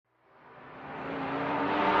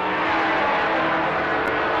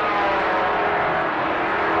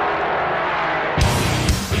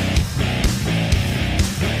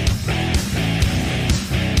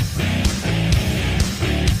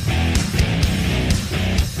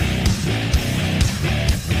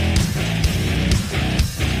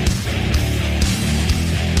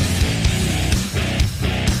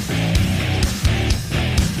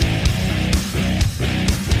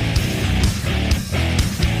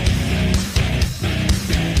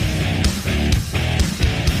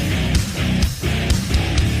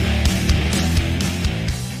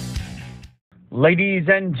Ladies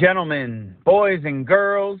and gentlemen, boys and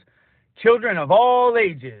girls, children of all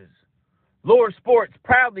ages, Lore Sports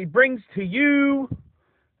proudly brings to you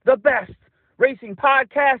the best racing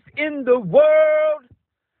podcast in the world.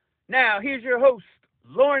 Now, here's your host,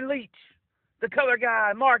 Lauren Leach, the color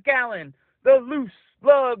guy, Mark Allen, the Loose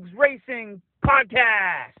Lugs Racing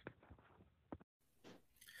Podcast.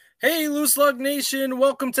 Hey, Loose Lug Nation.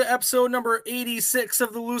 Welcome to episode number 86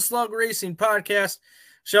 of the Loose Lug Racing Podcast.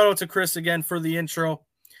 Shout out to Chris again for the intro.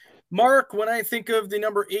 Mark, when I think of the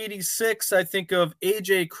number 86, I think of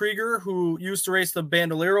AJ Krieger, who used to race the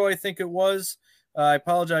Bandolero, I think it was. I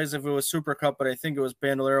apologize if it was Super Cup, but I think it was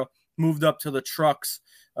Bandolero. Moved up to the trucks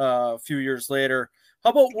a few years later.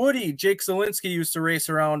 How about Woody? Jake Zielinski used to race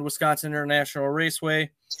around Wisconsin International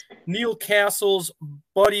Raceway. Neil Castles,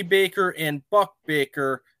 Buddy Baker, and Buck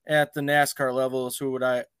Baker at the NASCAR levels. Who would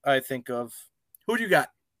I think of? Who do you got?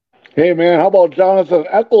 Hey, man, how about Jonathan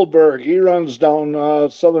Eckelberg? He runs down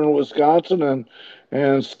southern Wisconsin.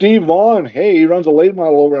 And Steve Vaughn, hey, he runs a late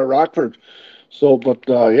model over at Rockford. So, but,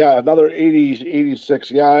 yeah, another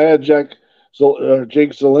 86. Yeah, I had Jake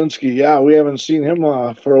Zielinski. Yeah, we haven't seen him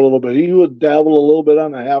for a little bit. He would dabble a little bit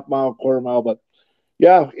on the half mile, quarter mile. But,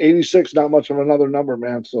 yeah, 86, not much of another number,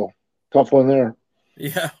 man. So, tough one there.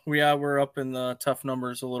 Yeah, we're up in the tough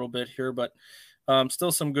numbers a little bit here, but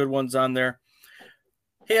still some good ones on there.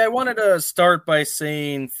 Hey, I wanted to start by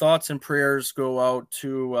saying thoughts and prayers go out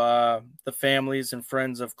to the families and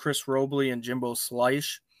friends of Chris Robley and Jimbo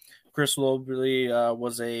Sleish. Chris Robley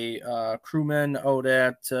was a crewman out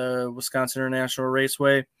at Wisconsin International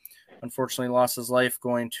Raceway. Unfortunately, lost his life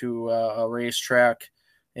going to a racetrack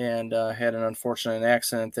and had an unfortunate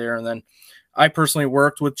accident there. And then I personally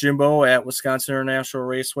worked with Jimbo at Wisconsin International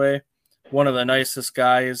Raceway. One of the nicest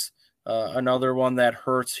guys. Another one that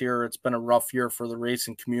hurts here. It's been a rough year for the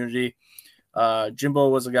racing community. Jimbo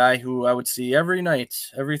was a guy who I would see every night,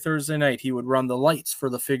 every Thursday night. He would run the lights for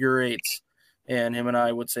the figure eights, and him and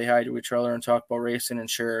I would say hi to each other and talk about racing and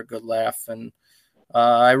share a good laugh. And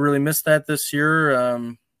I really missed that this year.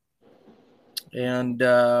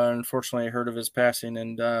 Unfortunately, I heard of his passing,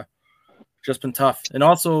 and just been tough. And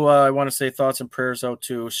also, I want to say thoughts and prayers out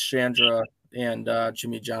to Chandra and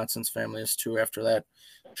Jimmy Johnson's families too after that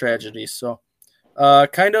tragedy. So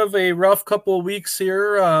kind of a rough couple of weeks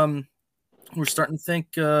here. We're starting to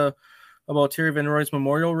think about Terry Van Roy's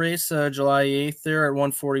memorial race July 8th there at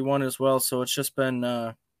 141 as well. So it's just been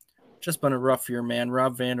a rough year, man.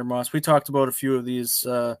 Rob Vandermoss. We talked about a few of these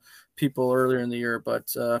people earlier in the year,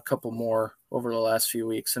 but a couple more over the last few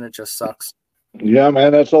weeks, and it just sucks. Yeah,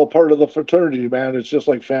 man, that's all part of the fraternity, man. It's just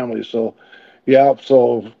like family. So, yeah,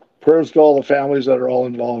 so prayers to all the families that are all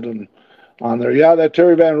involved on there. Yeah, that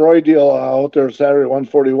Terry Van Roy deal out there Saturday at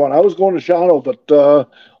 141. I was going to Shawano, but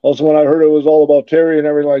also when I heard it was all about Terry and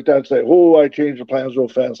everything like that, I changed the plans real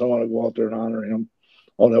fast. I want to go out there and honor him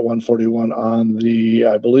on that 141 on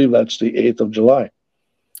I believe that's the 8th of July.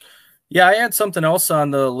 Yeah, I had something else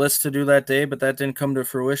on the list to do that day, but that didn't come to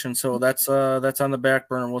fruition. So that's on the back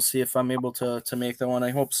burner. We'll see if I'm able to make that one. I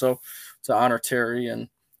hope so, to honor Terry and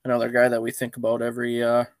another guy that we think about every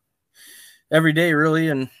day, really,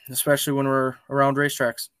 and especially when we're around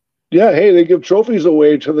racetracks. Yeah, hey, they give trophies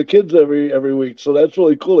away to the kids every week, so that's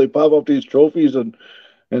really cool. They pop up these trophies, and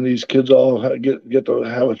these kids all get to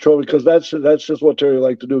have a trophy, because that's just what Terry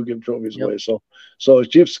liked to do, give trophies away. So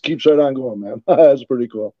it keeps right on going, man. That's pretty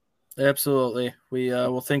cool. Absolutely. We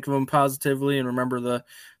will think of them positively and remember the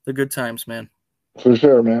good times, man. For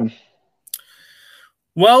sure, man.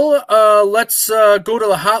 Well, let's go to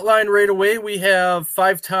the hotline right away. We have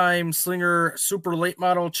 5-time Slinger Super Late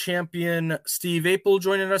Model champion Steve Apel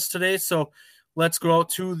joining us today. So let's go out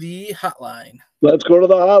to the hotline. Let's go to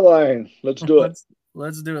the hotline. Let's do it.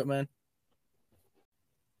 Let's do it, man.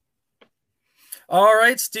 All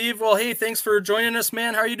right, Steve. Well, hey, thanks for joining us,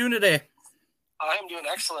 man. How are you doing today? I'm doing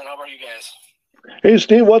excellent. How about you guys? Hey,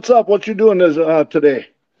 Steve, what's up? What you doing today?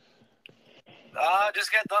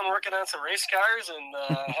 Just got done working on some race cars and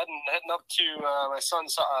heading up to my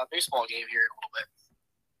son's baseball game here in a little bit.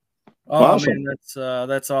 Oh, awesome. Man,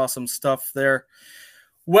 that's awesome stuff there.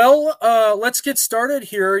 Well, let's get started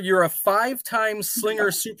here. You're a 5-time Slinger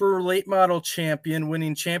Super Late Model champion,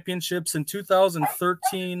 winning championships in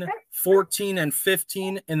 2013, 14, and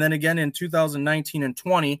 15, and then again in 2019 and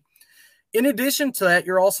 20. In addition to that,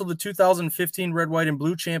 you're also the 2015 Red, White, and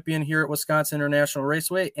Blue champion here at Wisconsin International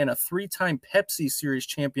Raceway and a 3-time Pepsi Series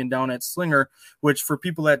champion down at Slinger, which for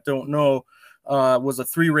people that don't know was a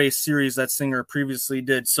 3-race series that Slinger previously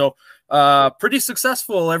did. So pretty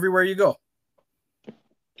successful everywhere you go.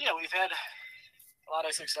 Yeah, we've had a lot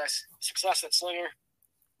of success at Slinger.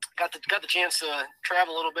 Got the chance to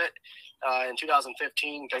travel a little bit in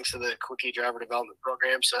 2015 thanks to the Quickie Driver Development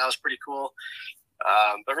Program. So that was pretty cool.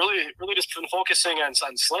 But really just been focusing on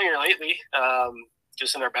Slinger lately,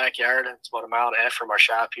 just in our backyard. It's about a mile and a half from our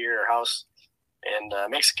shop here, our house, and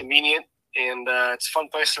makes it convenient, and it's a fun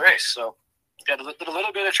place to race. So did a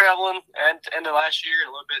little bit of traveling and end of last year, and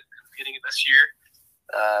a little bit beginning of this year.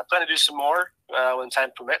 Plan to do some more when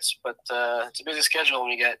time permits, but it's a busy schedule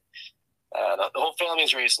when you get the whole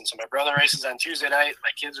family's racing. So my brother races on Tuesday night,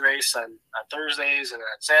 my kids race on Thursdays and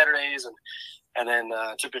on Saturdays, and then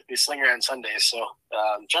typically Slinger on Sundays. So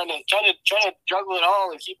trying to juggle it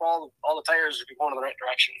all and keep all the tires going in the right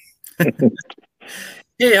direction.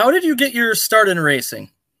 Hey, how did you get your start in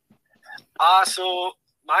racing? So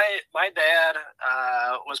my dad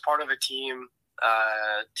was part of a team,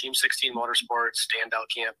 Team 16 Motorsports, Standout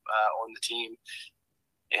Camp owned the team.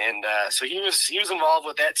 And so he was involved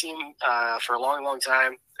with that team for a long, long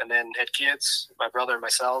time, and then had kids, my brother and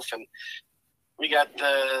myself, and we got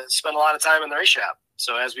to spend a lot of time in the race shop.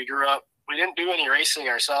 So as we grew up, we didn't do any racing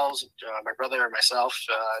ourselves, my brother and myself,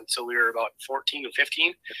 until we were about 14 and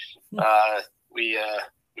 15.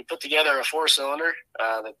 We put together a 4-cylinder.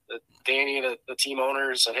 Danny, the team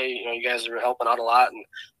owner, said, "Hey, you guys are helping out a lot," and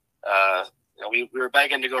we were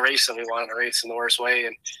begging to go race, and we wanted to race in the worst way.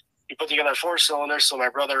 And he put together a 4-cylinder, so my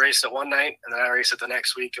brother raced it one night, and then I raced it the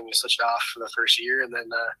next week, and we switched off for the first year, and then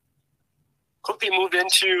quickly moved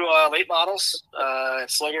into late models at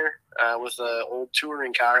Slinger with an old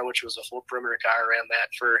touring car, which was a full perimeter car. Ran that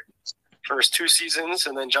for first 2 seasons,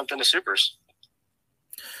 and then jumped into supers.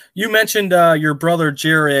 You mentioned your brother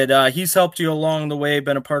Jared. He's helped you along the way,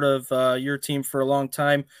 been a part of your team for a long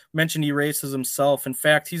time. Mentioned he races himself. In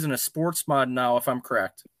fact, he's in a sports mod now, if I'm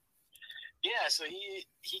correct. Yeah, so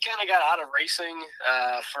he kind of got out of racing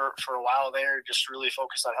for a while there, just really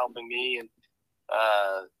focused on helping me and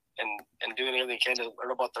doing everything he can to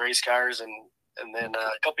learn about the race cars. And then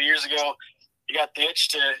a couple of years ago, he got the itch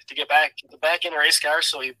to get back into race cars,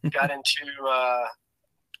 so he got into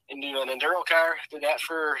an enduro car. Did that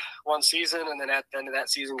for 1 season, and then at the end of that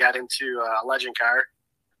season, got into a legend car,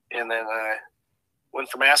 and then went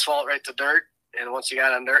from asphalt right to dirt. And once he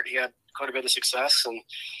got on dirt, he had quite a bit of success, and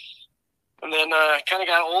then kind of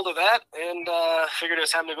got old of that, and figured it was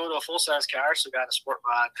time to go to a full-size car, so got a sport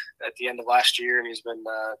mod at the end of last year, and he's been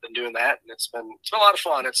doing that, and it's been a lot of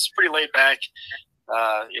fun. It's pretty laid back,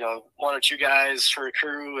 1 or 2 guys for a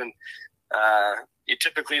crew, and you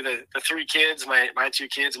typically the 3 kids, my 2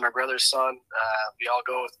 kids and my brother's son, we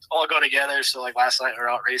all go together. So like last night we were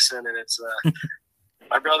out racing, and it's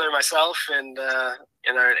my brother, myself, and our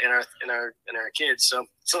kids. So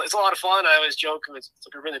it's a lot of fun. I always joke we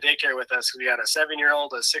bring the daycare with us. We got a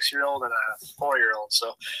 7-year-old, a 6-year-old, and a 4-year-old.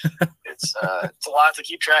 So it's a lot to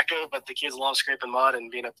keep track of. But the kids love scraping mud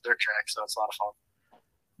and being up the dirt track, so it's a lot of fun.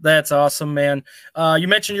 That's awesome, man. You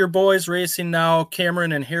mentioned your boys racing now,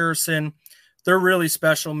 Cameron and Harrison. They're really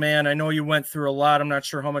special, man. I know you went through a lot. I'm not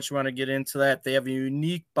sure how much you want to get into that. They have a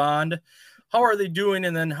unique bond. How are they doing?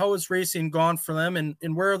 And then how is racing gone for them?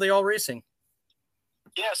 And where are they all racing?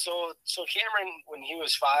 Yeah, so Cameron, when he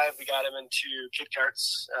was 5, we got him into kid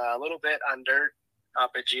karts a little bit on dirt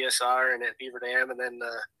up at GSR and at Beaver Dam. And then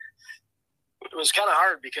it was kind of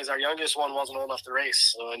hard because our youngest one wasn't old enough to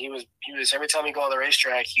race. So, and he was every time we go on the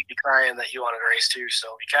racetrack, he'd be crying that he wanted to race too. So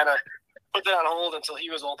we kind of put that on hold until he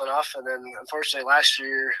was old enough. And then unfortunately last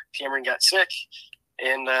year, Cameron got sick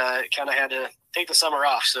and kind of had to take the summer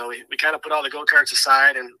off. So we kind of put all the go-karts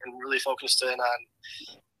aside and really focused in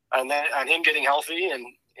on him getting healthy.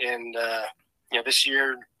 And this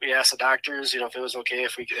year we asked the doctors, if it was okay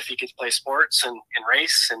if he could play sports and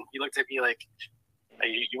race. And he looked at me like,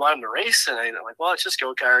 you want him to race? And I'm like, well, it's just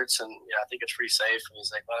go-karts, and I think it's pretty safe. And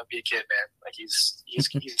he's like, well, be a kid, man. Like he's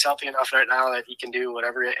healthy enough right now that he can do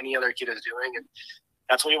whatever any other kid is doing, and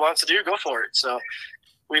that's what he wants to do. Go for it. So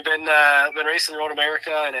we've been racing Road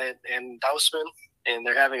America and Dousman, and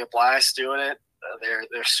they're having a blast doing it.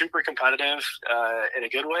 They're super competitive in a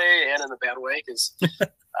good way and in a bad way, because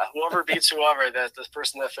whoever beats whoever, the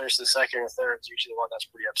person that finishes second or third is usually the one that's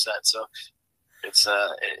pretty upset. So it's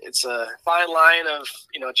a fine line of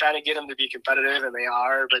trying to get them to be competitive, and they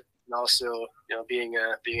are, but also being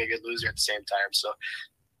a good loser at the same time. So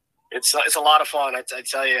it's a lot of fun. I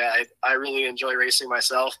tell you, I really enjoy racing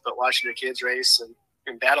myself, but watching the kids race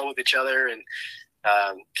and battle with each other, and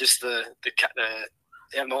just the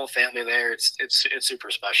having the whole family there, it's super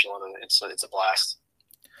special, and it's a blast.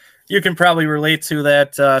 You can probably relate to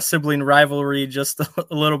that sibling rivalry just a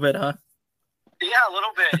little bit, huh? Yeah, a little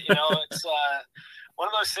bit. It's one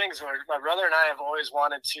of those things where my brother and I have always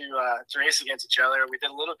wanted to race against each other. We did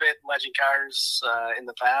a little bit legend cars in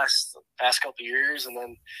the past couple of years, and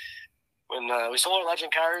then when we sold our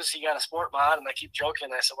Legend cars, he got a sport mod, and I keep joking.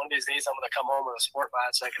 I said, one of these days I'm going to come home with a sport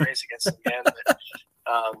mod so I can race against him again. But,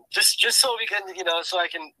 just so we can, so I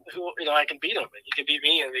can, I can beat him, and he can beat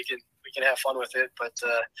me, and we can have fun with it. But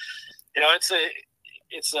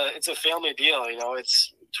it's a family deal.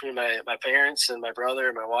 It's between my parents and my brother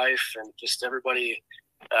and my wife and just everybody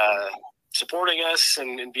supporting us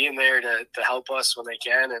and being there to help us when they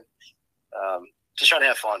can, and just trying to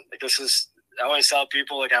have fun. Like, I always tell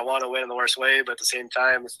people, like, I want to win in the worst way, but at the same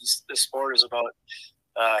time, this sport is about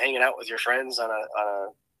hanging out with your friends on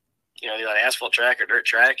either an asphalt track or dirt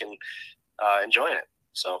track and enjoying it.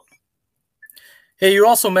 So. Hey, you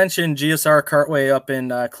also mentioned GSR Kartway up in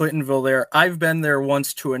Clintonville there. I've been there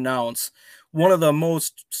once to announce. One of the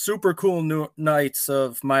most super cool nights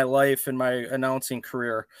of my life and my announcing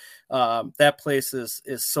career. That place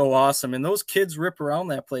is so awesome. And those kids rip around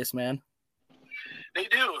that place, man. They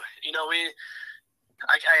do.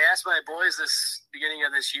 I asked my boys this beginning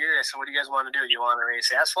of this year, I said, what do you guys want to do? Do you want to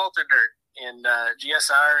race asphalt or dirt? And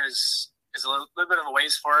GSR is a little bit of a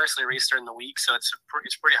ways for us. They race during the week, so it's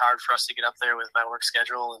pretty hard for us to get up there with my work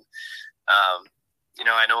schedule. And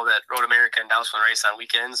I know that Road America and Dousman race on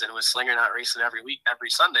weekends, and with Slinger not racing every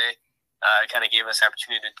Sunday, it kind of gave us the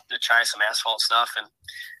opportunity to try some asphalt stuff. And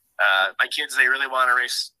my kids, they really want to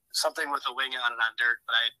race something with a wing on it on dirt,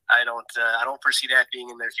 but I don't foresee that being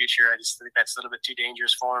in their future. I just think that's a little bit too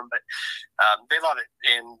dangerous for them. But they love it,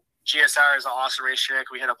 and GSR is an awesome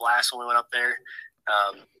racetrack. We had a blast when we went up there.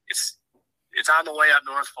 It's on the way up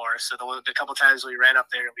north for us. So the couple times we ran up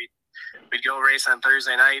there, we'd go race on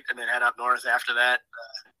Thursday night and then head up north after that.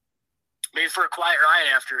 Maybe for a quiet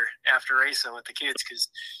ride after racing with the kids, because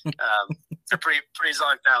they're pretty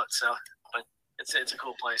zonked out. So, but it's a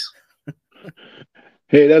cool place.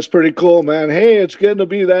 Hey, that's pretty cool, man. Hey, it's getting to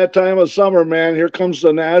be that time of summer, man. Here comes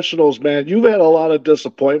the Nationals, man. You've had a lot of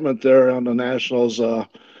disappointment there on the Nationals.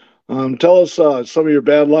 Tell us some of your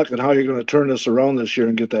bad luck and how you're going to turn this around this year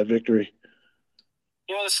and get that victory.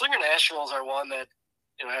 The Slinger Nationals are one that,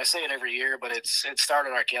 I say it every year, but it's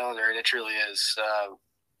started our calendar, and it truly is.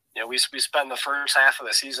 We spend the first half of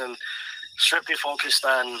the season strictly focused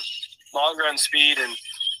on long run speed and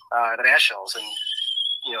the Nationals, and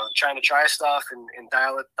trying to try stuff and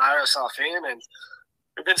dial ourselves in. And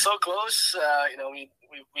we've been so close.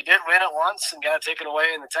 We did win it once and got it taken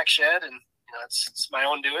away in the tech shed, and it's my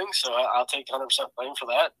own doing, so I'll take 100% blame for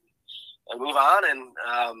that and move on. And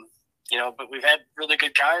but we've had really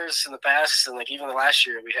good cars in the past, and like even the last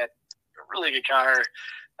year, we had a really good car.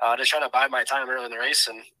 Just trying to bide my time early in the race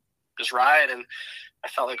and just ride. And I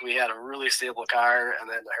felt like we had a really stable car, and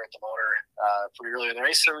then I hurt the motor pretty early in the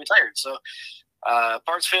race, so retired. So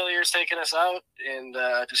parts failures taking us out, and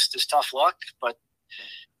just tough luck. But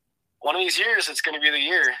one of these years, it's going to be the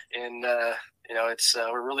year, and it's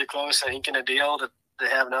we're really close to inking a deal to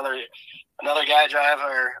have another guy drive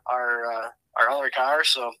our other car.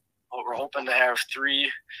 So we're hoping to have 3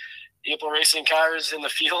 Apel Racing cars in the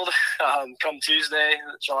field come Tuesday,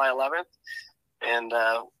 July 11th, and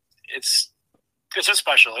it's just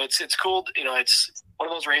special. It's cool. It's one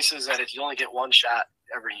of those races that you only get one shot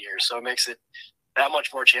every year, so it makes it that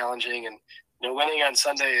much more challenging. And winning on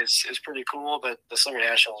Sunday is pretty cool, but the Slinger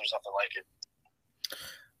Nationals or something like it.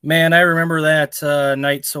 Man, I remember that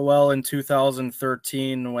night so well in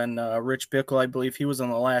 2013 when Rich Bickle, I believe he was on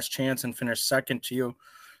the last chance and finished second to you.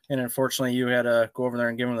 And unfortunately, you had to go over there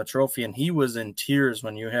and give him the trophy, and he was in tears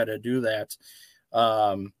when you had to do that.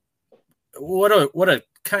 What a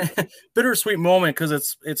kind of bittersweet moment, because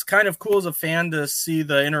it's kind of cool as a fan to see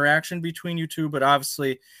the interaction between you two, but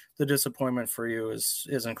obviously the disappointment for you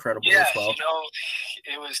is incredible as well.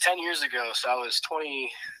 It was 10 years ago, so I was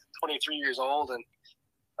 23 years old, and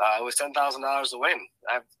it was $10,000 to win.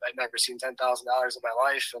 I've never seen $10,000 in my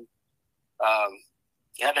life, and I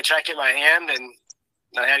had the check in my hand, and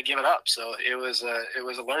I had to give it up. So it was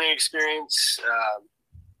a learning experience.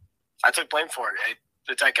 I took blame for it.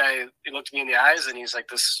 The tech guy, he looked me in the eyes and he's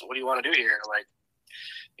like, what do you want to do here? I'm like,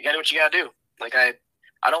 you got to do what you got to do. Like, I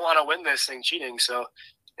don't want to win this thing cheating. So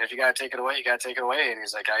if you got to take it away, you got to take it away. And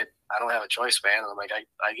he's like, I don't have a choice, man. And I'm like,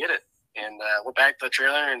 I get it. And went back to the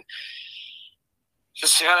trailer, and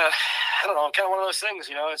just kind of, I don't know, kind of one of those things,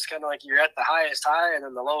 it's kind of like you're at the highest high and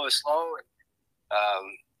then the lowest low.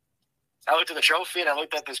 And, I looked at the trophy and I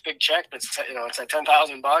looked at this big check that's, it's like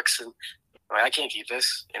 $10,000, and I can't keep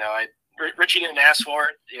this. Richie didn't ask for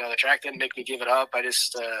it. The track didn't make me give it up. I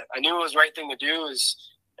just, I knew it was the right thing to do.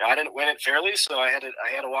 I didn't win it fairly, so I had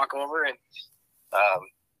to walk over, and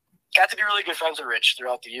got to be really good friends with Rich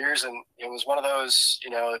throughout the years. And it was one of those,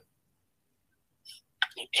 hand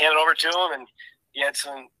it over to him, and he had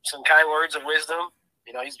some kind words of wisdom.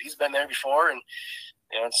 you know, he's been there before, and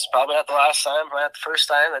you know, it's probably not the last time, probably not the first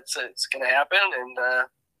time it's going to happen, and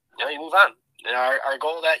you know, you move on. You know, our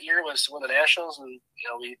goal that year was to win the Nationals, and you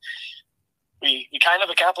know, we kind of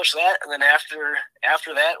accomplished that, and then after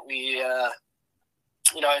that, we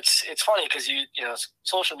you know, it's funny because you know,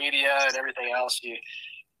 social media and everything else, you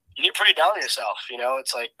get pretty down on yourself. You know,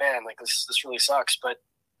 it's like, man, like this really sucks. But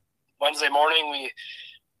Wednesday morning, we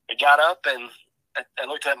got up and I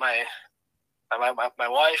looked at my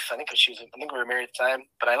wife. I think we were married at the time,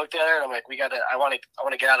 but I looked at her and I'm like, I want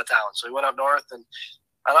to get out of town. So we went up north, and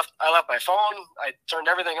I left my phone. I turned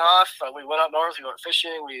everything off. We went up north. We went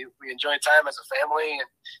fishing. We enjoyed time as a family,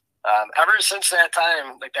 and ever since that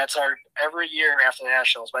time, like that's every year after the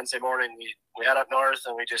Nationals, Wednesday morning, we head up north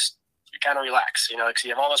and we kind of relax, you know, because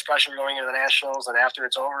you have all this pressure going into the Nationals, and after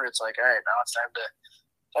it's over, it's like, all right, now it's time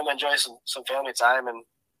to enjoy some family time and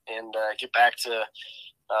get back to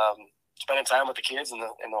spending time with the kids and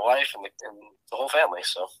the wife and the whole family.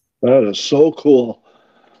 So that is so cool.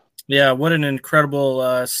 Yeah, what an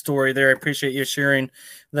incredible story there. I appreciate you sharing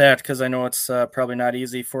that, because I know it's probably not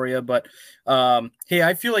easy for you. But, hey,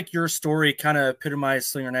 I feel like your story kind of epitomized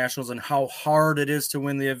Slinger Nationals and how hard it is to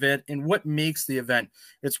win the event and what makes the event.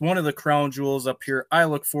 It's one of the crown jewels up here. I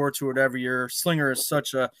look forward to it every year. Slinger is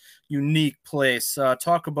such a unique place.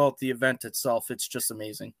 Talk about the event itself. It's just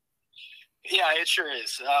amazing. Yeah, it sure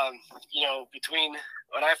is. You know, between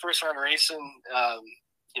when I first started racing,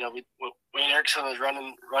 you know, Wayne Erickson was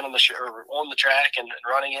running the show, or on the track and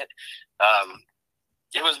running it.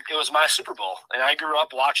 It was my Super Bowl, and I grew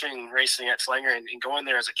up watching racing at Slinger and going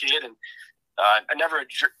there as a kid, and I never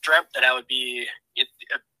dreamt that I would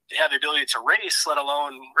have the ability to race, let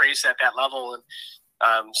alone race at that level.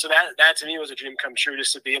 And so that to me was a dream come true,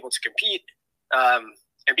 just to be able to compete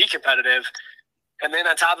and be competitive. And then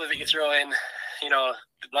on top of it, you throw in, you know,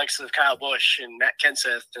 the likes of Kyle Busch and Matt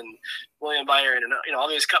Kenseth and William Byron and, you know, all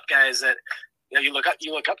these Cup guys that, you know, you look up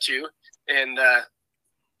to, and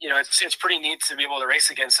you know, it's pretty neat to be able to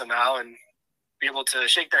race against them now and be able to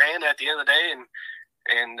shake their hand at the end of the day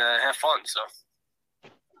and have fun. So,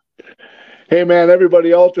 hey man,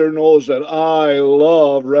 everybody out there knows that I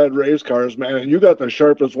love red race cars, man. And you got the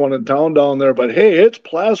sharpest one in town down there. But hey, it's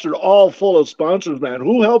plastered all full of sponsors, man.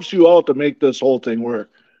 Who helps you out to make this whole thing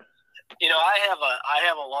work? You know, I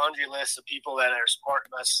have a laundry list of people that are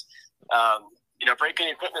supporting us. You know, Breaking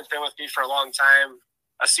Equipment's been with me for a long time.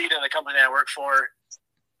 Aceta, the company that I work for,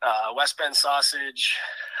 West Bend Sausage,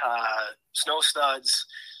 Snow Studs,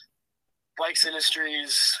 Bikes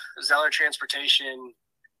Industries, Zeller Transportation,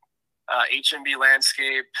 H&B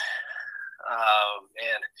Landscape.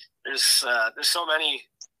 And there's so many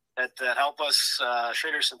that help us.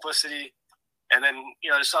 Schrader Simplicity. And then, you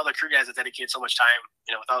know, just all the crew guys that dedicate so much time.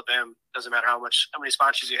 You know, without them, doesn't matter how many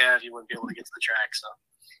sponsors you have, you wouldn't be able to get to the track. So,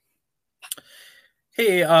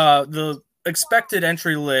 hey, the expected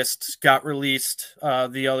entry list got released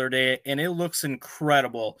the other day, and it looks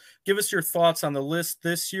incredible. Give us your thoughts on the list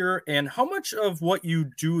this year, and how much of what you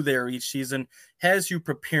do there each season has you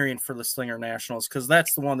preparing for the Slinger Nationals, because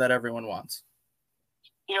that's the one that everyone wants.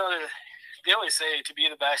 You know, they always say to be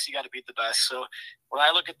the best, you got to beat the best. So when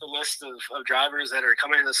I look at the list of drivers that are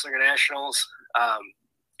coming to the Slinger Nationals,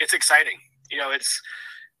 it's exciting. You know, it's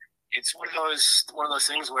one of those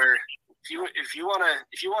things where if you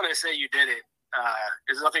want to say you did it,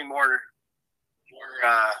 there's nothing more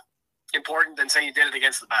important than saying you did it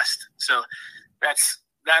against the best. So that's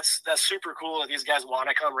super cool that these guys want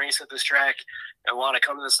to come race at this track and want to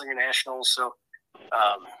come to the Slinger Nationals. So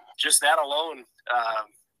just that alone,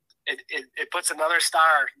 it puts another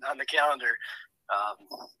star on the calendar.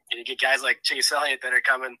 You get guys like Chase Elliott that are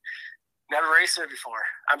coming, never raced there before.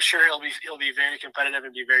 I'm sure he'll be very competitive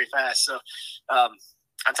and be very fast. So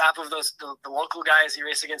on top of those the local guys he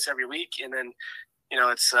races against every week, and then you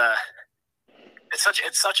know it's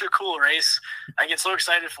such a cool race. I get so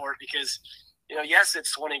excited for it because you know, yes,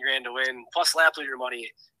 it's $20,000 to win plus lap leader money.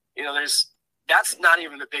 You know, that's not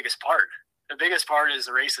even the biggest part. The biggest part is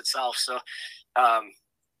the race itself. So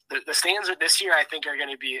the stands this year I think are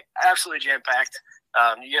going to be absolutely jam packed.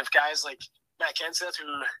 You have guys like Matt Kenseth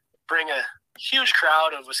who bring a huge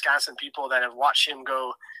crowd of Wisconsin people that have watched him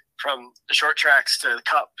go from the short tracks to the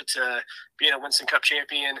Cup to being a Winston Cup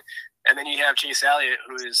champion. And then you have Chase Elliott,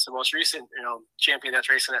 who is the most recent, you know, champion that's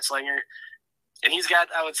racing at Slinger. And he's got,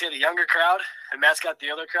 I would say, the younger crowd, and Matt's got the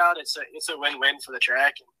other crowd. It's a win-win for the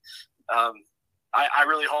track. I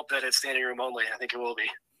really hope that it's standing room only. I think it will be.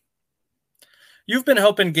 You've been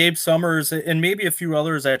helping Gabe Summers and maybe a few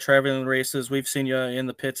others at traveling races. We've seen you in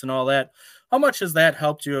the pits and all that. How much has that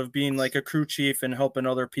helped you of being like a crew chief and helping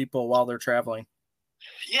other people while they're traveling?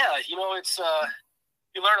 Yeah, you know, it's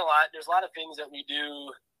you learn a lot. There's a lot of things that we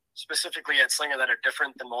do specifically at Slinger that are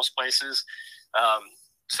different than most places.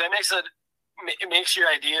 So it makes your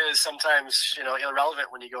ideas sometimes,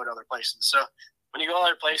 irrelevant when you go to other places. So when you go to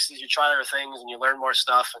other places, you try other things and you learn more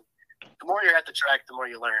stuff. And the more you're at the track, the more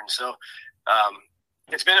you learn. So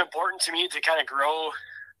it's been important to me to kind of grow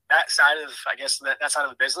that side of, I guess, that side of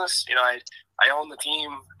the business. I own the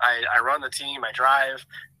team. I run the team. I drive,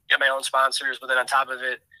 get my own sponsors. But then on top of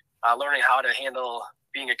it, learning how to handle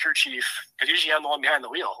being a crew chief, because usually I'm the one behind the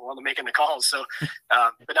wheel, the one making the calls. So,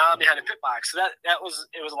 but now I'm behind the pit box. So it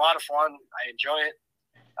was a lot of fun. I enjoy it.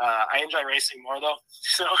 I enjoy racing more though,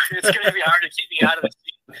 so it's going to be hard to keep me out of the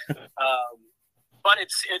seat. But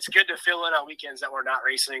it's good to fill in on weekends that we're not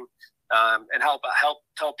racing, and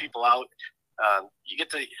help people out. You get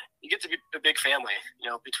to be a big family,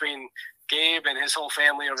 between Gabe and his whole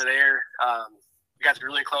family over there. We got to be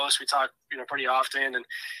really close. We talk, pretty often,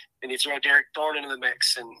 and you throw Derek Thorne into the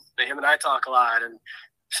mix, and him and I talk a lot, and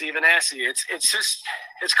Steve Apel.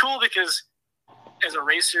 It's cool because as a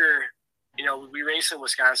racer, we race in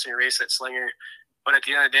Wisconsin, we race at Slinger, but at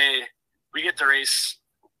the end of the day, we get to race.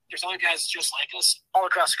 There's other guys just like us all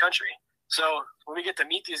across the country. So when we get to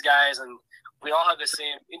meet these guys, and we all have the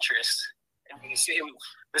same interests and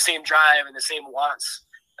the same drive and the same wants,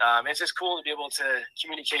 it's just cool to be able to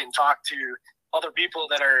communicate and talk to other people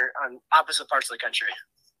that are on opposite parts of the country.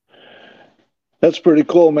 That's pretty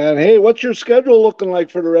cool, man. Hey, what's your schedule looking like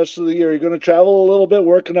for the rest of the year? You're going to travel a little bit?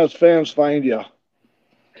 Where can us fans find you?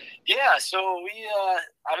 Yeah, so we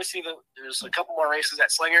obviously there's a couple more races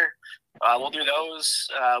at Slinger. We'll do those.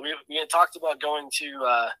 We had talked about going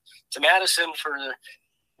to Madison for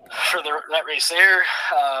that race there,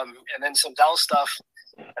 and then some Dell stuff,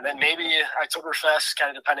 and then maybe Oktoberfest,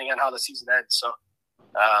 kind of depending on how the season ends. So,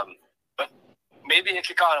 but maybe it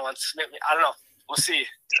could go on. I don't know. We'll see.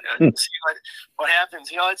 See what happens.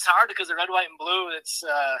 It's hard because the red, white, and blue. It's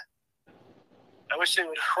I wish they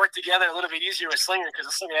would work together a little bit easier with Slinger, because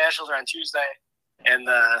the Slinger Nationals are on Tuesday and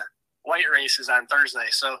the white race is on Thursday.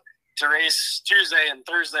 So to race Tuesday and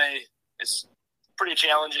Thursday is pretty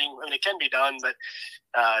challenging. I mean, it can be done, but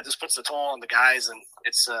it just puts the toll on the guys, and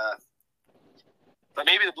it's. But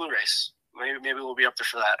maybe the blue race. Maybe we'll be up there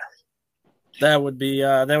for that. That would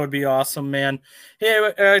be awesome, man.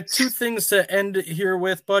 Hey, two things to end here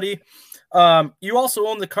with, buddy. You also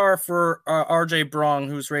own the car for RJ Brong,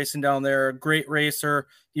 who's racing down there. A great racer.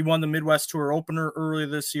 He won the Midwest Tour opener early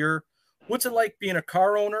this year. What's it like being a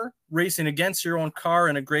car owner, racing against your own car,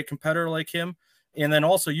 and a great competitor like him? And then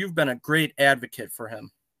also, you've been a great advocate for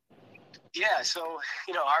him. Yeah, so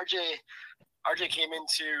RJ came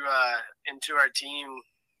into our team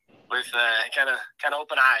with kind of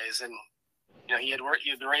open eyes, and he had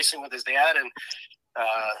been racing with his dad, and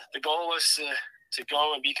the goal was to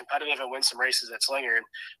go and be competitive and win some races at Slinger. And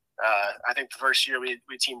I think the first year we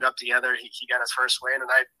teamed up together, he got his first win, and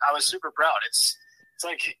I was super proud. It's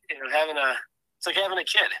like having a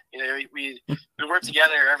kid. We work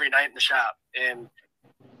together every night in the shop, and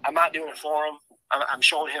I'm not doing it for him. I'm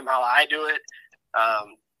showing him how I do it.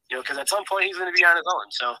 Because at some point he's going to be on his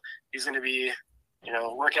own, so he's going to be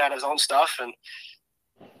working on his own stuff, and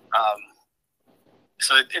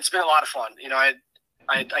so it's been a lot of fun.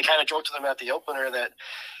 I kind of joked with him at the opener that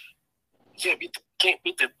you can't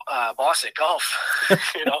beat the boss at golf,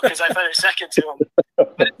 because I finished second to him.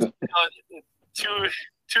 But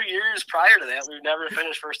 2 years prior to that, we've never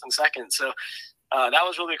finished first and second. So that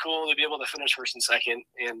was really cool to be able to finish first and second.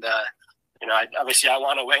 And obviously I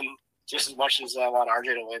want to win just as much as I want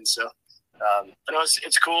RJ to win. So, but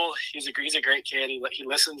it's cool. He's a great kid. He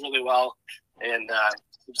listens really well, and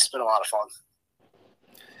it's just been a lot of fun.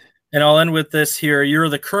 And I'll end with this here. You're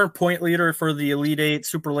the current point leader for the Elite 8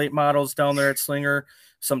 Super Late Models down there at Slinger.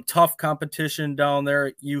 Some tough competition down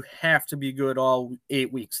there. You have to be good all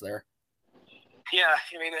 8 weeks there. Yeah,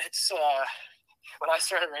 I mean, it's when I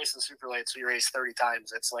started racing Super Lates, we raced 30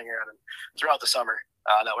 times at Slinger throughout the summer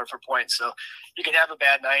that were for points. So you could have a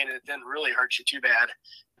bad night, and it didn't really hurt you too bad.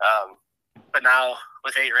 But now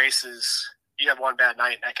with 8 races, you have one bad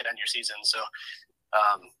night, and that could end your season. So,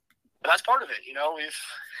 but that's part of it.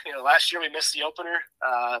 Last year we missed the opener,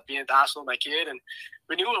 being at the hospital with my kid, and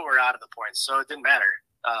we knew we were out of the points, so it didn't matter.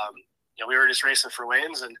 We were just racing for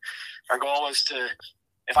wins, and our goal was to,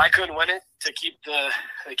 if I couldn't win it, to keep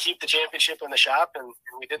the championship in the shop, and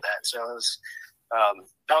we did that. So it was,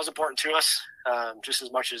 that was important to us, just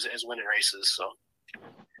as much as winning races. So.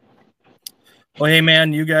 Well, hey,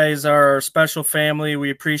 man, you guys are a special family. We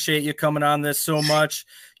appreciate you coming on this so much.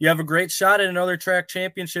 You have a great shot at another track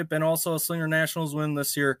championship and also a Slinger Nationals win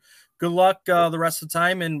this year. Good luck the rest of the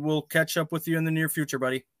time, and we'll catch up with you in the near future,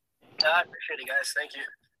 buddy. I appreciate it, guys. Thank you.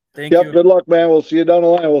 Thank you. Good luck, man. We'll see you down the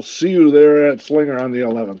line. We'll see you there at Slinger on the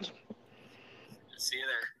 11th. See you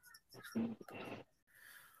there.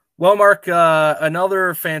 Well, Mark,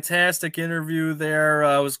 another fantastic interview there.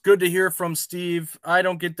 It was good to hear from Steve. I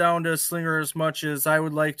don't get down to Slinger as much as I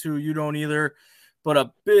would like to. You don't either. But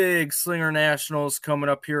a big Slinger Nationals coming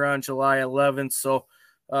up here on July 11th. So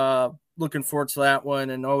looking forward to that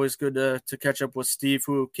one, and always good to catch up with Steve,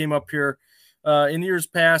 who came up here in years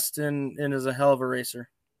past and is a hell of a racer.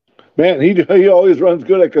 Man, he always runs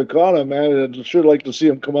good at Kakana, man. I'd sure like to see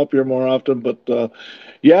him come up here more often. But,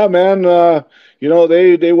 yeah, man,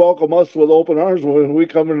 they welcome us with open arms when we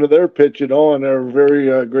come into their pitch, and they're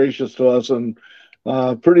very gracious to us. And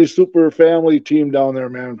pretty super family team down there,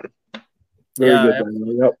 man. Very good.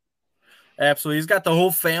 Absolutely. Yep. Absolutely. He's got the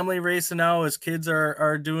whole family racing now. His kids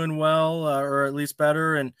are doing well, or at least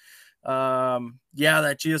better. And, that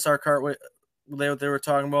GSR kart they were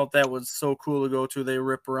talking about, that was so cool to go to. They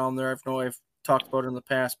rip around there. I've talked about it in the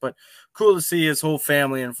past, but cool to see his whole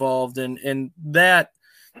family involved. And that,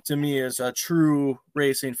 to me, is a true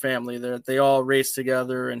racing family. They all race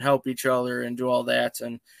together and help each other and do all that.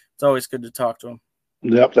 And it's always good to talk to them.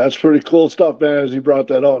 Yep, that's pretty cool stuff, man, as he brought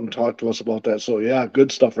that out and talked to us about that. So, yeah,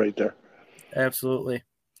 good stuff right there. Absolutely.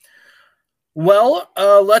 Well,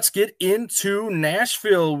 let's get into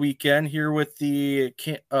Nashville weekend here with the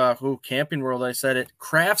Camping World. I said it,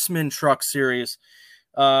 Craftsman Truck Series.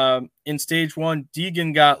 In stage one,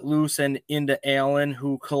 Deegan got loose and into Allen,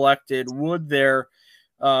 who collected wood there.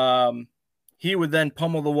 He would then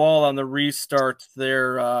pummel the wall on the restart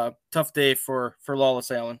there. Tough day for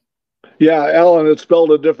Lawless Allen. Yeah, Allen, it's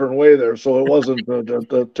spelled a different way there, so it wasn't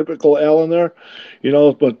the typical Allen there,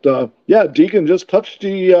 But Deacon just touched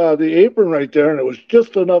the apron right there, and it was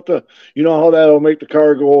just enough to, how that'll make the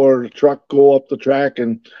car go or the truck go up the track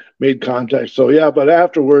and made contact. So yeah, but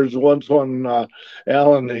afterwards, once on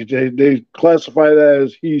Allen, they classify that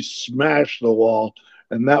as he smashed the wall,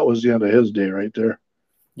 and that was the end of his day right there.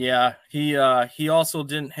 Yeah, he also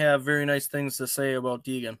didn't have very nice things to say about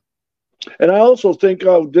Deegan. And I also think,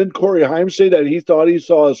 didn't Corey Heim say that he thought he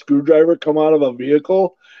saw a screwdriver come out of a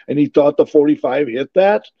vehicle, and he thought the 45 hit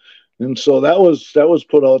that, and so that was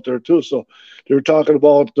put out there too. So they were talking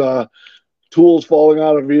about tools falling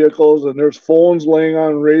out of vehicles, and there's phones laying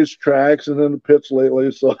on race tracks and in the pits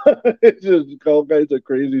lately. So it's just all kinds of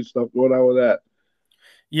crazy stuff going on with that.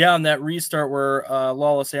 Yeah, on that restart where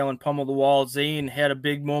Lawless Allen pummeled the wall, Zane had a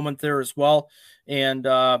big moment there as well, and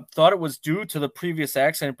thought it was due to the previous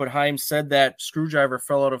accident, but Heim said that screwdriver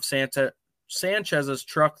fell out of Sanchez's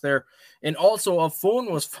truck there, and also a phone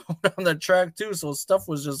was found on the track too, so stuff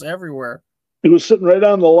was just everywhere. It was sitting right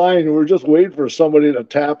on the line, and we were just waiting for somebody to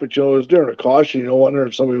tap it. It was during a caution, wondering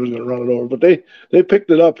if somebody was going to run it over, but they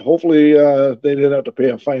picked it up. Hopefully they didn't have to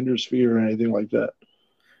pay a finder's fee or anything like that.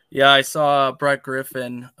 Yeah, I saw Brett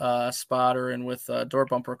Griffin, spotter, and with Door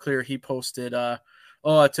Bumper Clear, he posted, a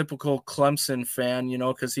typical Clemson fan,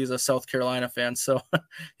 because he's a South Carolina fan. So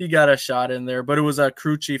he got a shot in there. But it was a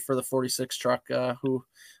crew chief for the 46 truck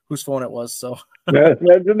whose phone it was. So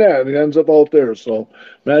imagine that. It ends up out there. So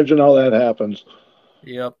imagine how that happens.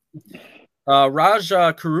 Yep.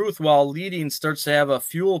 Raja Karuth, while leading, starts to have a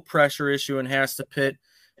fuel pressure issue and has to pit.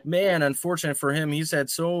 Man, unfortunate for him, he's had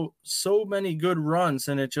so many good runs,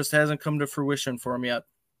 and it just hasn't come to fruition for him yet.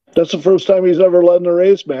 That's the first time he's ever led in a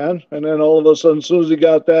race, man. And then all of a sudden, as soon as he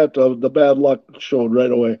got that, the bad luck showed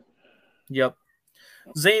right away. Yep.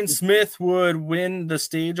 Zane Smith would win the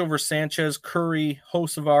stage over Sanchez, Curry,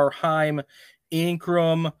 Hocevar, Heim,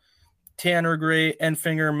 Ankrum, Tanner Gray,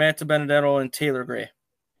 Enfinger, Matt Benedetto, and Taylor Gray.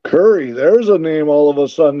 Curry, there's a name all of a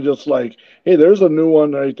sudden, just like, hey, there's a new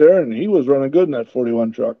one right there, and he was running good in that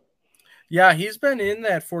 41 truck. Yeah, he's been in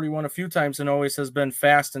that 41 a few times and always has been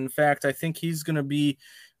fast. In fact, I think he's going to be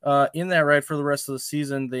in that ride for the rest of the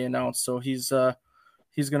season, they announced. So he's going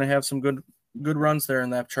to have some good runs there in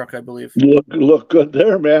that truck, I believe. Look good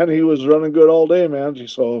there, man. He was running good all day, man.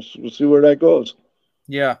 So we'll see where that goes.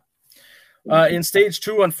 Yeah. In stage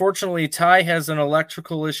two, unfortunately, Ty has an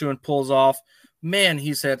electrical issue and pulls off. Man,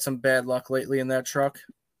 he's had some bad luck lately in that truck.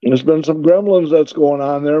 There's been some gremlins that's going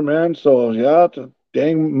on there, man. So, yeah,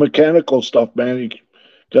 dang mechanical stuff, man. You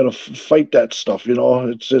got to fight that stuff,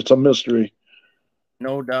 It's a mystery.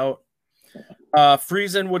 No doubt.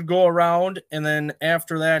 Friesen would go around, and then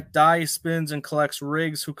after that, Dye spins and collects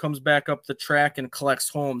Riggs, who comes back up the track and collects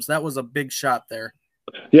Holmes. That was a big shot there.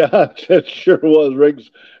 Yeah, it sure was, Riggs.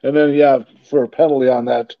 And then, for a penalty on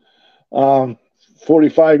that.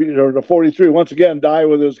 45 or the 43 once again Dye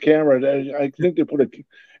with his camera. I think they put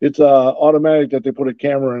it's automatic that they put a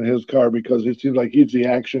camera in his car because it seems like he's the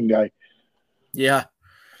action guy. Yeah,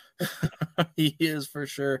 He is for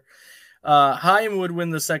sure. Haim would win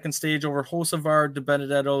the second stage over Hocevar,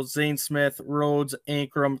 DiBenedetto, Zane Smith, Rhodes,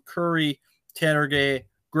 Ankrum, Curry, Tanner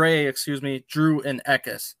Gray, Drew, and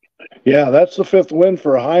Eckes. Yeah, that's the 5th win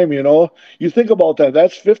for Haim, you know. You think about that.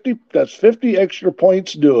 That's 50 extra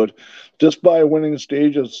points, dude, just by winning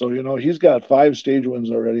stages. So, you know, he's got 5 stage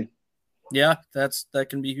wins already. Yeah, that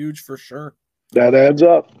can be huge for sure. That adds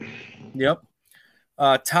up. Yep.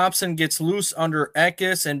 Thompson gets loose under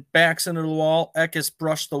Eckes and backs into the wall. Eckes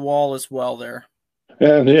brushed the wall as well there.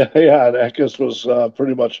 And and Eckes was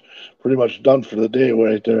pretty much done for the day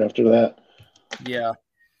right there after that. Yeah.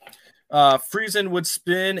 Friesen would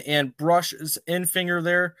spin and brush his in-finger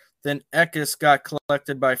there. Then Eckes got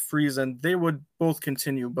collected by Friesen. They would both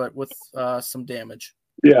continue, but with some damage.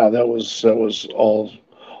 Yeah, that was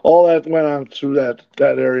all that went on through that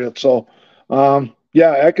area. So,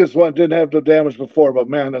 Eckes didn't have the damage before, but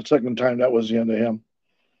man, that second time, that was the end of him.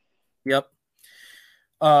 Yep.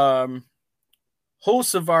 Hocevar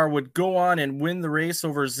would go on and win the race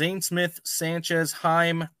over Zane Smith, Sanchez,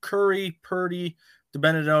 Haim, Curry, Purdy,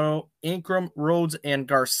 DiBenedetto, Ankrum, Rhodes, and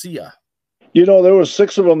Garcia. You know, there were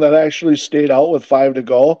 6 of them that actually stayed out with 5 to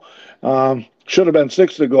go. Should have been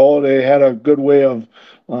 6 to go. They had a good way of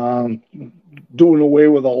doing away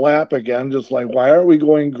with a lap again, just like, why aren't we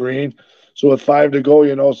going green? So with 5 to go,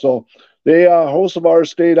 you know, so they Hocevar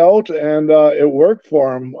stayed out, and it worked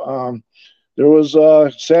for them. There was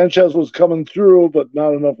Sanchez was coming through, but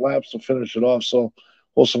not enough laps to finish it off. So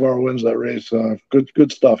Hocevar wins that race.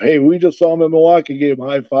 Good stuff. Hey, we just saw him in Milwaukee, gave him a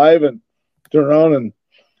high five, and turned around and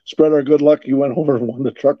spread our good luck. He went over and won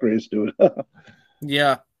the truck race, dude.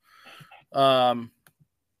 Yeah.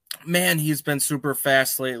 Man, he's been super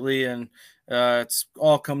fast lately, and it's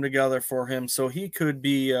all come together for him. So he could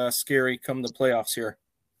be scary come the playoffs here.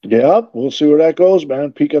 Yeah, we'll see where that goes,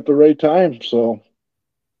 man. Peak at the right time. So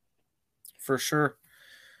for sure.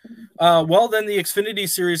 Well, then the Xfinity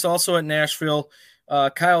Series also at Nashville.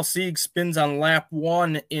 Kyle Sieg spins on lap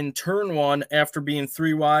 1 in turn 1 after being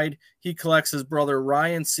 3 wide. He collects his brother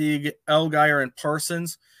Ryan Sieg, Elgire, and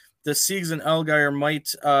Parsons. The Siegs and Elgire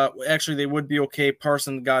might actually they would be okay.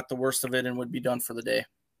 Parsons got the worst of it and would be done for the day.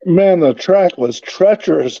 Man, the track was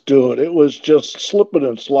treacherous, dude. It was just slipping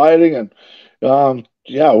and sliding, and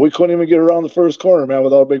we couldn't even get around the first corner, man,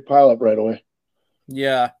 without a big pileup right away.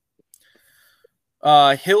 Yeah.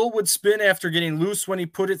 Hill would spin after getting loose when he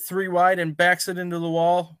put it 3 wide and backs it into the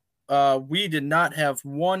wall. We did not have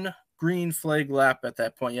one green flag lap at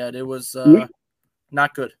that point yet. It was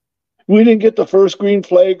not good. We didn't get the first green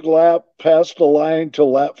flag lap past the line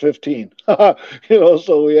till lap 15.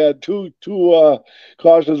 So we had two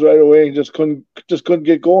cautions right away and just couldn't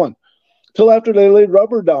get going till after they laid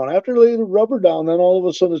rubber down. After they laid the rubber down, then all of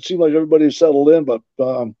a sudden it seemed like everybody settled in. But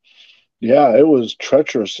it was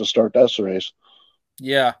treacherous to start that race.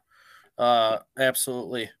 Yeah,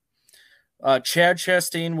 absolutely. Chad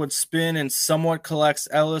Chastain would spin and somewhat collects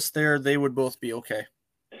Ellis there. They would both be okay.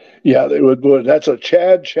 Yeah, they would. That's a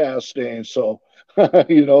Chad Chastain. So, that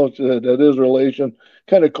is relation.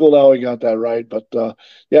 Kind of cool how he got that right. But,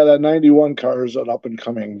 that 91 car is an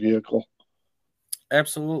up-and-coming vehicle.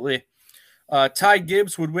 Absolutely. Ty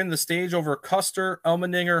Gibbs would win the stage over Custer,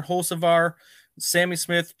 Elmendinger, Hocevar, Sammy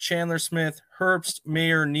Smith, Chandler Smith, Herbst,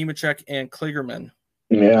 Mayer, Nemechek, and Kligerman.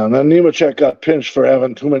 Yeah, and then Nemechek got pinched for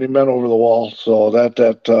having too many men over the wall. So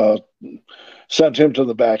that sent him to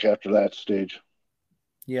the back after that stage.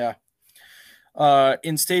 Yeah.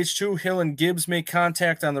 In stage 2, Hill and Gibbs make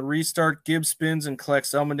contact on the restart. Gibbs spins and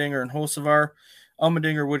collects Elmendinger and Hocevar.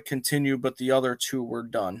 Elmendinger would continue, but the other 2 were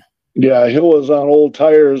done. Yeah, Hill was on old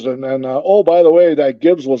tires. And then, by the way, that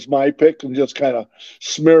Gibbs was my pick and just kind of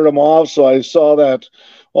smeared him off. So I saw that,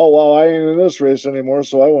 I ain't in this race anymore.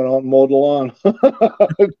 So I went out and mowed the lawn.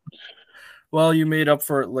 Well, you made up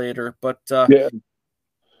for it later. But yeah.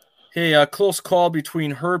 Hey, a close call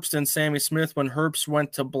between Herbst and Sammy Smith when Herbst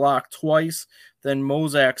went to block twice. Then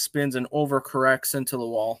Mozak spins and overcorrects into the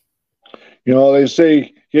wall. They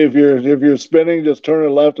say if you're spinning, just turn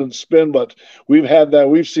it left and spin. But we've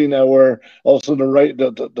seen that where all of a sudden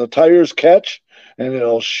the tires catch and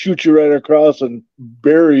it'll shoot you right across and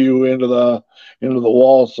bury you into the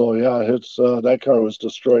wall. So it's that car was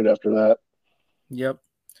destroyed after that. Yep.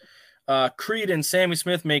 Creed and Sammy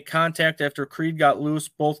Smith make contact after Creed got loose.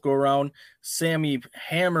 Both go around. Sammy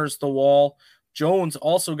hammers the wall. Jones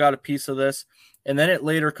also got a piece of this. And then it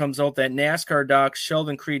later comes out that NASCAR doc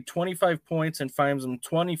Sheldon Creed 25 points and fines him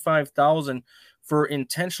 $25,000 for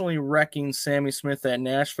intentionally wrecking Sammy Smith at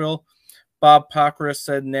Nashville. Bob Pockris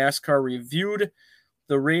said NASCAR reviewed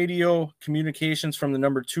The radio communications from the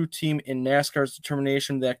number 2 team in NASCAR's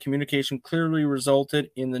determination that communication clearly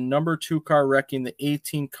resulted in the number 2 car wrecking the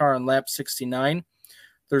 18 car on lap 69.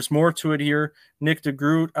 There's more to it here. Nick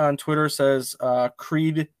DeGroot on Twitter says,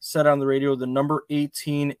 Creed said on the radio, the number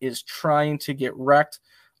 18 is trying to get wrecked.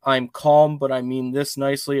 I'm calm, but I mean this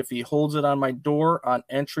nicely. If he holds it on my door on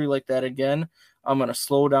entry like that again, I'm going to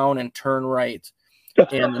slow down and turn right.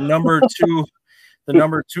 And the number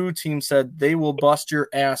 2 team said they will bust your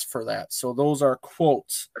ass for that. So those are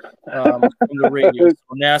quotes from the radio. So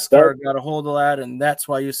NASCAR got a hold of that, and that's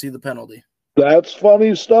why you see the penalty. That's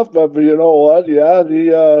funny stuff, but you know what? Yeah,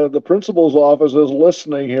 the principal's office is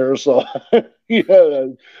listening here, so you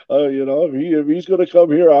know, if he's going to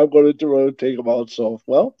come here, I'm going to take him out. So,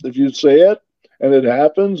 well, if you say it and it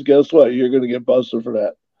happens, guess what? You're going to get busted for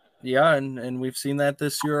that. Yeah, and we've seen that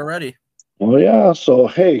this year already. Well, yeah. So,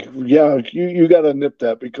 hey, yeah, you got to nip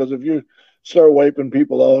that, because if you start wiping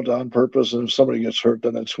people out on purpose and if somebody gets hurt,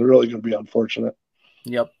 then it's really going to be unfortunate.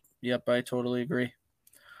 Yep, I totally agree.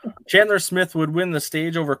 Chandler Smith would win the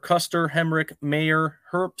stage over Custer, Hemrick, Mayer,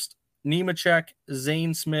 Herbst, Nemechek,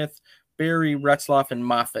 Zane Smith, Barry, Retzloff, and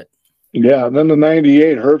Moffitt. Yeah, and then the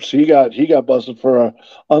 98 Herbst, he got busted for a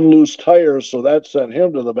unloosed tire, so that sent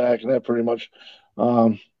him to the back, and that pretty much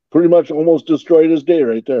almost destroyed his day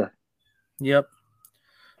right there. Yep.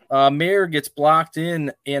 Mayer gets blocked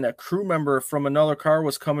in, and a crew member from another car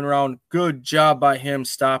was coming around. Good job by him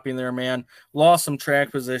stopping there, man. Lost some track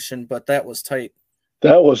position, but that was tight.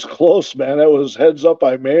 That was close, man. That was heads up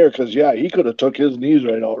by Mayer, because, yeah, he could have took his knees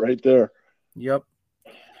right out right there. Yep.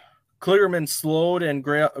 Kligerman slowed, and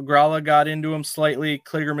Gralla got into him slightly.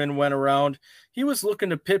 Kligerman went around. He was looking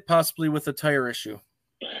to pit possibly with a tire issue.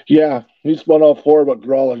 Yeah, he spun off forward, but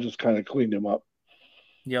Gralla just kind of cleaned him up.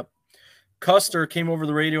 Yep. Custer came over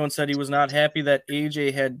the radio and said he was not happy that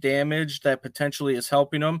AJ had damage that potentially is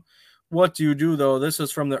helping him. What do you do, though? This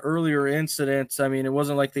is from the earlier incidents. I mean, it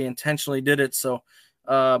wasn't like they intentionally did it. So,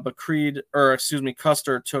 but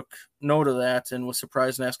Custer took note of that and was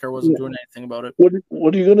surprised NASCAR wasn't doing anything about it.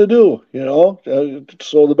 What are you going to do? You know,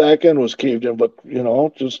 so the back end was caved in, but you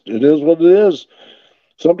know, just it is what it is.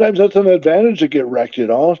 Sometimes that's an advantage to get wrecked, you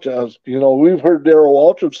know. We've heard Darrell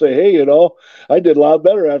Waltrip say, hey, you know, I did a lot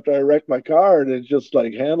better after I wrecked my car, and it just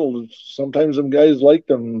like handled. Sometimes them guys like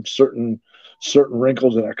them certain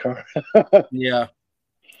wrinkles in a car. Yeah.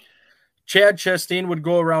 Chad Chastain would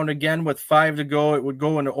go around again with 5 to go. It would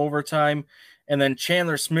go into overtime, and then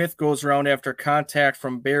Chandler Smith goes around after contact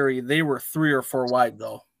from Barry. They were 3 or 4 wide,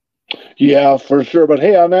 though. Yeah, for sure. But,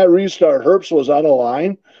 hey, on that restart, Herbst was out of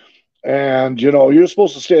line. And, you know, you're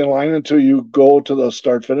supposed to stay in line until you go to the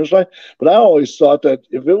start-finish line. But I always thought that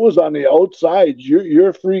if it was on the outside,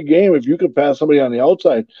 you're free game if you could pass somebody on the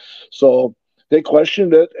outside. So they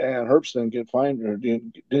questioned it, and Herbst didn't get fined or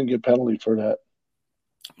didn't get penalty for that.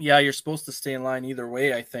 Yeah, you're supposed to stay in line either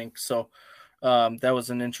way, I think. So that was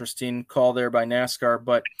an interesting call there by NASCAR.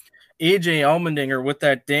 But AJ Allmendinger, with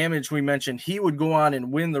that damage we mentioned, he would go on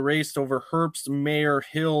and win the race over Herbst, Mayer,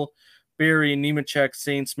 Hill, Barry, Nemechek,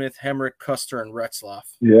 Zane Smith, Hemrick, Custer, and Retzloff.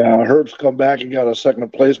 Yeah, Herbst come back and got a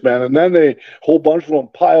second place, man. And then a whole bunch of them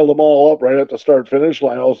piled them all up right at the start-finish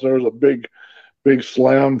line. Also, there was a big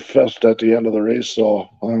slam fest at the end of the race. So,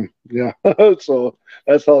 yeah. So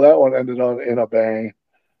that's how that one ended in a bang.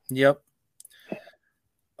 Yep.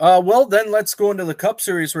 Well, then let's go into the Cup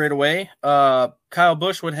Series right away. Kyle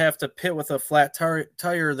Busch would have to pit with a flat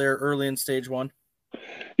tire there early in stage 1.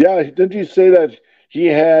 Yeah, didn't you say that he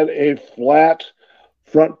had a flat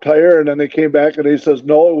front tire, and then they came back and he says,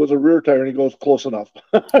 no, it was a rear tire, and he goes, close enough.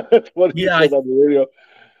 That's what he said on the radio.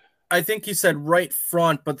 I think he said right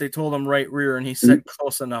front, but they told him right rear, and he said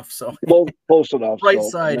close enough. So close enough. Right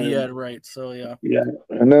side, he had right. So, yeah. Yeah.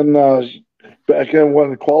 And then back in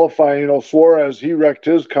when qualifying, you know, Suarez, he wrecked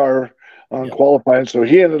his car on qualifying, so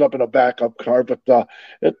he ended up in a backup car, but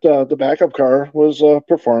the backup car was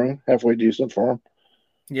performing halfway decent for him.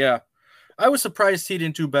 Yeah. I was surprised he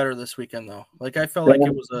didn't do better this weekend, though. Like, I felt like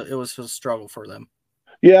it was a struggle for them.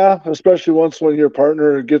 Yeah, especially when your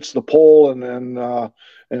partner gets the pole and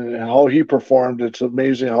how he performed. It's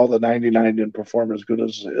amazing how the 99 didn't perform as good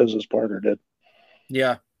as his partner did.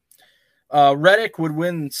 Yeah. Reddick would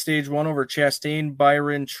win stage 1 over Chastain,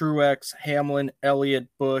 Byron, Truex, Hamlin, Elliott,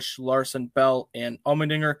 Busch, Larson, Bell, and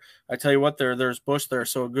Allmendinger. I tell you what, there's Busch there,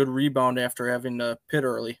 so a good rebound after having to pit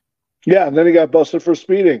early. Yeah, and then he got busted for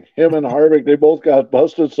speeding. Him and Harvick, they both got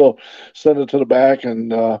busted, so sent it to the back.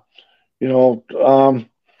 And,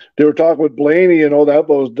 they were talking with Blaney, you know, that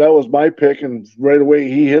was my pick. And right away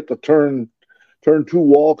he hit the turn 2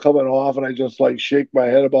 wall coming off, and I just, shake my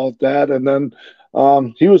head about that. And then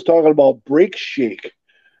he was talking about brake shake.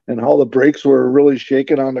 how the brakes were really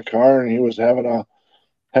shaking on the car, and he was having a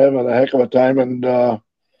heck of a time. And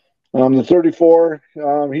the 34,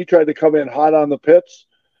 he tried to come in hot on the pits,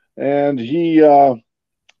 and he didn't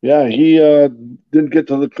get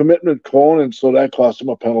to the commitment cone, and so that cost him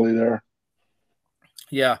a penalty there.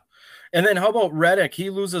 Yeah. And then how about Reddick? He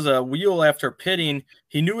loses a wheel after pitting.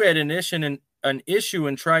 He knew he had an issue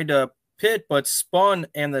and tried to pit, but spun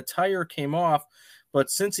and the tire came off. But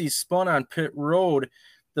since he spun on pit road,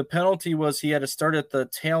 the penalty was he had to start at the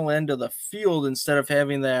tail end of the field instead of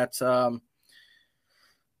having that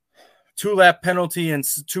 2-lap penalty and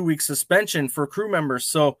 2-week suspension for crew members.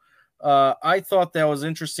 So I thought that was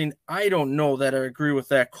interesting. I don't know that I agree with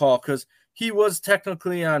that call because he was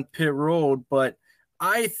technically on pit road, but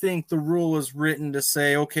I think the rule is written to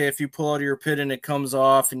say, okay, if you pull out of your pit and it comes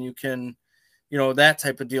off and you can, that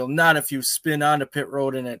type of deal, not if you spin onto pit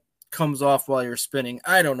road and it comes off while you're spinning.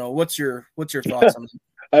 I don't know. What's your thoughts on that?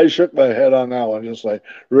 I shook my head on that one, just like,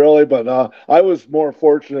 really? But I was more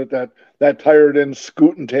fortunate that tire didn't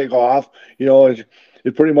scoot and take off.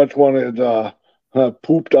 It pretty much wanted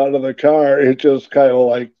pooped out of the car. It just kind of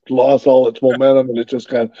like lost all its momentum, and it just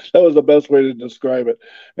that was the best way to describe it.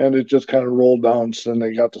 And it just kind of rolled down, and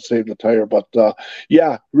they got to save the tire. But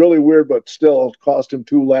yeah, really weird, but still it cost him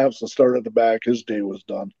 2 laps to start at the back. His day was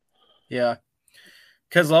done. Yeah.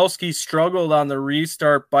 Keselowski struggled on the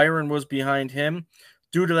restart. Byron was behind him.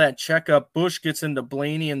 Due to that checkup, Busch gets into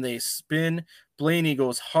Blaney and they spin. Blaney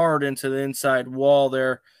goes hard into the inside wall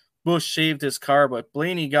there. Busch shaved his car, but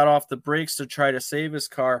Blaney got off the brakes to try to save his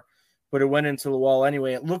car, but it went into the wall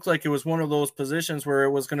anyway. It looked like it was one of those positions where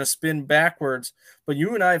it was going to spin backwards, but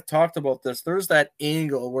you and I have talked about this. There's that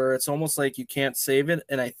angle where it's almost like you can't save it,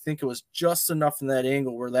 and I think it was just enough in that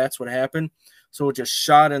angle where that's what happened, so it just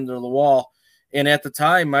shot into the wall. And at the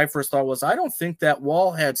time, my first thought was, I don't think that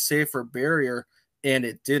wall had safer barrier, and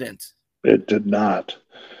it didn't. It did not.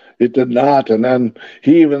 It did not. And then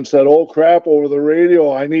he even said, "Oh, crap," over the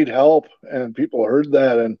radio, "I need help." And people heard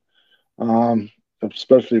that. And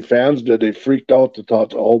especially fans did. They freaked out to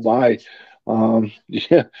thought, "Oh, my."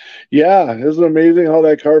 Yeah. Isn't it amazing how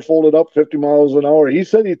that car folded up 50 miles an hour? He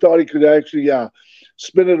said he thought he could actually,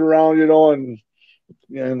 spin it around, and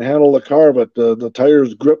handle the car, but the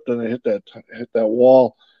tires gripped and it hit that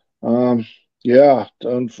wall. Yeah,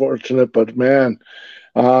 unfortunate, but man,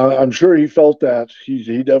 I'm sure he felt that.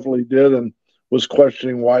 He definitely did, and was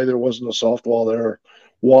questioning why there wasn't a soft wall there,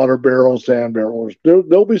 water barrels, sand barrels.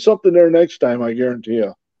 There'll be something there next time, I guarantee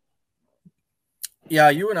you. Yeah,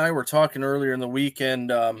 you and I were talking earlier in the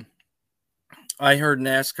weekend. I heard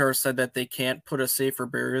NASCAR said that they can't put a safer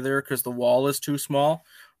barrier there because the wall is too small,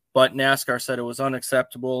 but NASCAR said it was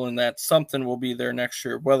unacceptable and that something will be there next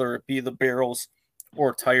year, whether it be the barrels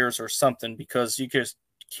or tires or something, because you just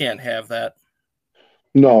can't have that.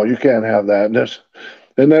 No, you can't have that.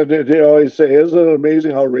 And then they always say, isn't it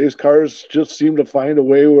amazing how race cars just seem to find a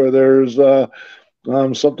way where there's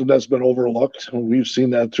something that's been overlooked? We've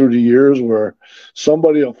seen that through the years where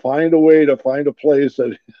somebody will find a way to find a place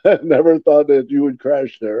that never thought that you would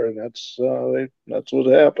crash there, and that's what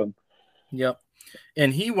happened. Yep.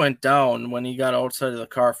 And he went down when he got outside of the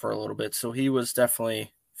car for a little bit, so he was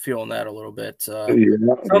definitely feeling that a little bit.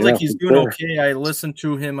 Sounds like he's doing okay. I listened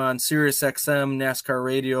to him on Sirius XM NASCAR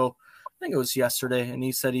radio. I think it was yesterday, and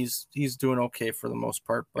he said he's doing okay for the most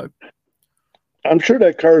part. But I'm sure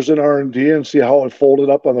that car's in R&D and see how it folded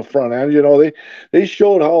up on the front end. They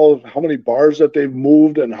showed how many bars that they've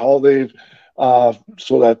moved and how they've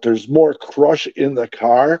so that there's more crush in the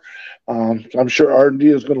car. I'm sure R&D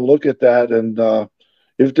is going to look at that, and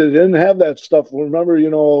if they didn't have that stuff, remember,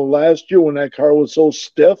 last year when that car was so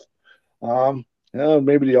stiff,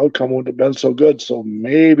 maybe the outcome wouldn't have been so good. So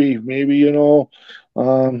maybe they'll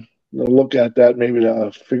look at that, maybe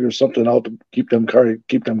to figure something out to keep them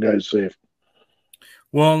guys safe.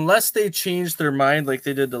 Well, unless they changed their mind like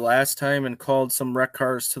they did the last time and called some wreck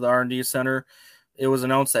cars to the R&D center, it was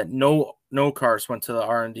announced that no cars went to the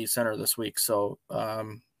R&D center this week. So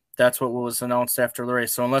that's what was announced after the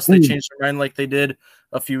race. So unless they changed their mind like they did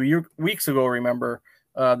a few weeks ago, remember,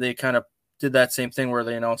 they kind of did that same thing where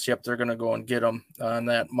they announced, yep, they're going to go and get them on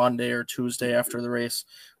that Monday or Tuesday after the race.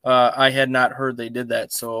 I had not heard they did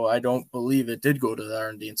that, so I don't believe it did go to the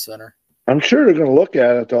R&D center. I'm sure they're going to look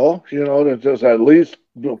at it, though, to just at least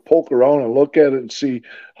poke around and look at it and see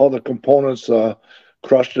how the components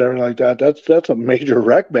crushed and everything like that. That's a major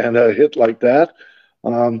wreck, man, a hit like that.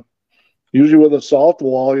 Usually with a soft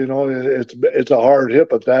wall, it's a hard hit,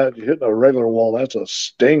 but that hitting a regular wall, that's a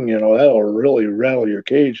sting, that'll really rattle your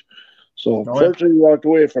cage. So fortunately, you walked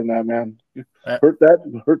away from that, man. hurt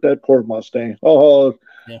that poor Mustang. Oh,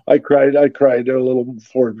 Yeah. I cried. Their little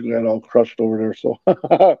Ford got all crushed over there. So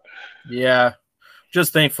Yeah.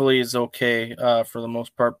 Just thankfully is okay for the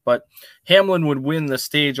most part. But Hamlin would win the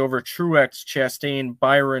stage over Truex, Chastain,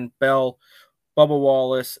 Byron, Bell, Bubba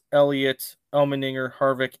Wallace, Elliott, Elmeninger,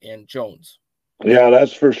 Harvick, and Jones. yeah,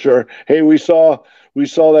 that's for sure. Hey, we saw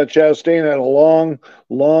that Chastain had a long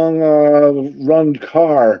run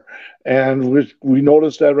car, and we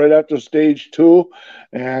noticed that right after stage 2,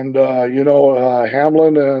 and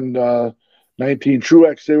Hamlin and 19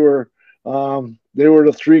 Truex, they were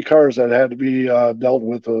the 3 cars that had to be dealt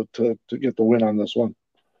with to get the win on this one.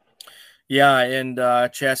 Yeah, and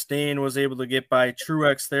Chastain was able to get by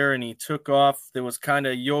Truex there, and he took off. There was kind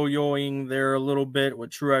of yo-yoing there a little bit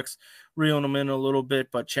with Truex reeling him in a little bit,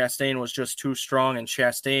 but Chastain was just too strong, and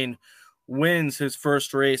Chastain wins his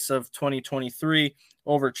first race of 2023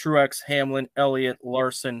 over Truex, Hamlin, Elliott,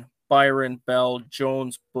 Larson, Byron, Bell,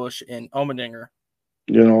 Jones, Busch, and Elmeninger.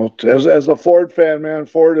 You know, as a Ford fan, man,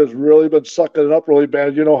 Ford has really been sucking it up really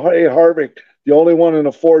bad. You know, hey, Harvick, the only one in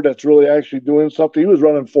a Ford that's really actually doing something. He was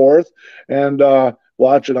running 4th, and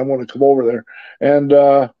watch it. I'm going to come over there, and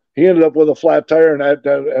he ended up with a flat tire, and that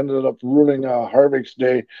ended up ruining Harvick's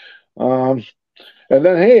day. And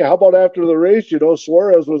then, hey, how about after the race? You know,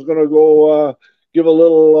 Suarez was going to go give a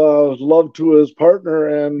little love to his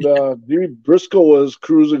partner, and Briscoe was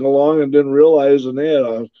cruising along and didn't realize, and they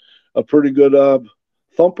had a pretty good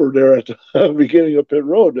thumper there at the beginning of pit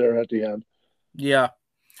road there at the end. Yeah.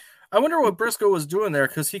 I wonder what Briscoe was doing there,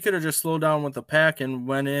 because he could have just slowed down with the pack and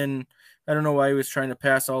went in. I don't know why he was trying to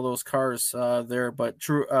pass all those cars there, but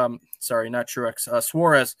not Truex.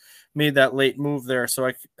 Suarez made that late move there, so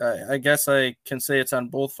I guess I can say it's on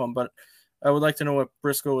both of them, but I would like to know what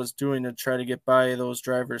Briscoe was doing to try to get by those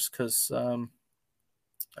drivers, because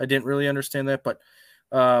I didn't really understand that, but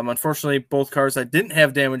unfortunately, both cars that didn't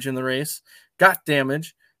have damage in the race got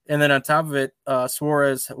damage. And then on top of it,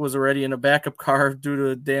 Suarez was already in a backup car due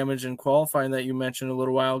to damage in qualifying that you mentioned a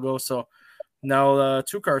little while ago. So now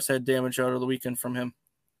 2 cars had damage out of the weekend from him.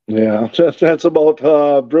 Yeah, that's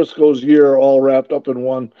about Briscoe's year all wrapped up in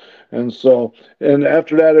one. And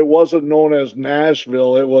after that, it wasn't known as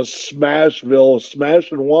Nashville. It was Smashville,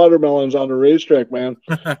 smashing watermelons on the racetrack, man.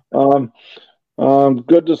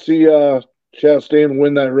 Good to see Chastain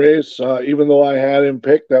win that race. Even though I had him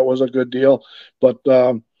picked, that was a good deal. But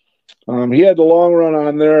he had the long run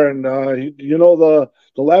on there, and the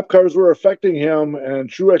lap cars were affecting him, and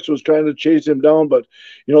Truex was trying to chase him down. But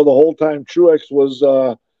the whole time Truex was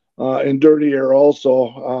in dirty air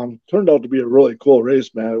also. Turned out to be a really cool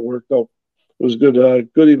race, man. It worked out. It was a good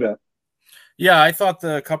event. Yeah, I thought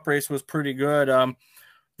the Cup race was pretty good.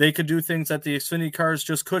 They could do things that the Xfinity cars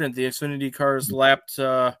just couldn't. The Xfinity cars lapped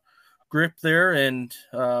grip there, and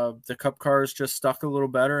the Cup cars just stuck a little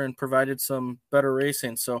better and provided some better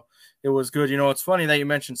racing. So it was good. It's funny that you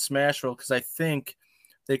mentioned Smashville, because I think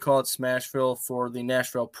they call it Smashville for the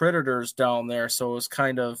Nashville Predators down there. So it was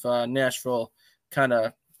kind of Nashville kind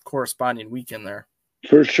of corresponding weekend there.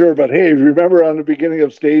 For sure. But hey, remember on the beginning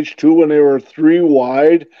of stage 2 when they were 3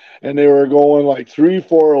 wide and they were going like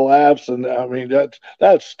 3-4 laps, and I mean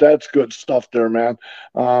that's good stuff there, man.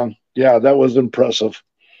 Yeah, that was impressive.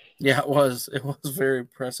 Yeah, it was very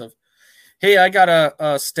impressive. Hey, I got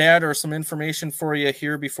a stat or some information for you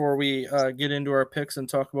here before we get into our picks and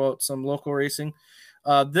talk about some local racing.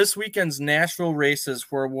 This weekend's Nashville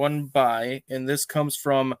races were won by, and this comes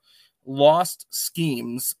from Lost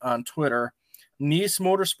Schemes on Twitter, Nice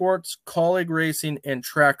Motorsports, Colleague Racing, and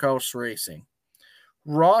Trackhouse Racing.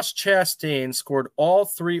 Ross Chastain scored all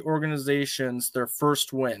 3 organizations their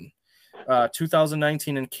first win.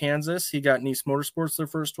 2019 in Kansas, he got Nice Motorsports their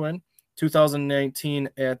first win. 2019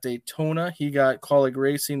 at Daytona, he got Colleague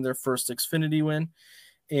Racing their first Xfinity win.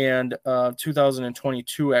 And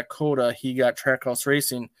 2022 at COTA, he got Trackhouse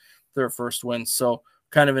Racing their first win. So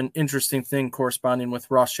kind of an interesting thing corresponding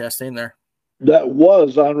with Ross Chastain there. That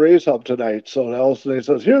was on Race Hub tonight. So they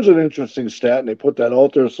says, here's an interesting stat, and they put that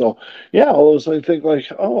out there. So yeah, all of a sudden I think like,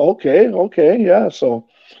 oh, okay, yeah. So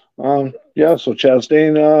so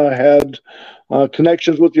Chastain had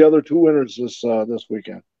connections with the other 2 winners this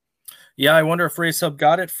weekend. Yeah, I wonder if Race Hub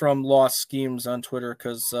got it from Lost Schemes on Twitter,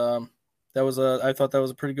 because I thought that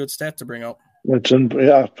was a pretty good stat to bring out. It's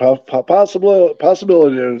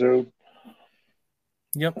possibility there, dude.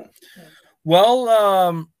 Yep.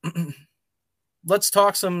 Well, let's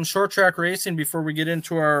talk some short track racing before we get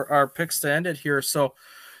into our picks to end it here. So,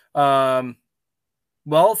 Friday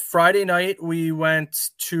night we went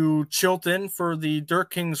to Chilton for the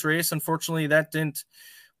Dirt Kings race. Unfortunately, that didn't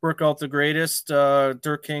work out the greatest.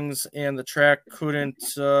 Dirt Kings and the track couldn't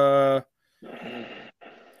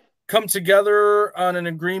come together on an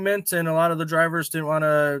agreement, and a lot of the drivers didn't want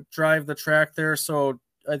to drive the track there. So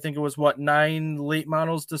I think it was 9 late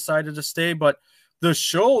models decided to stay, but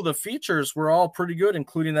the features were all pretty good,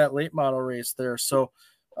 including that late model race there. So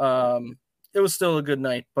it was still a good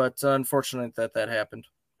night, but unfortunate that happened.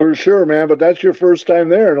 For sure, man. But that's your first time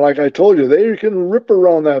there. And like I told you, they can rip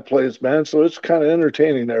around that place, man. So it's kind of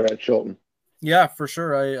entertaining there at Chilton. Yeah, for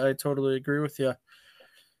sure. I totally agree with you.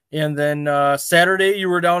 And then Saturday, you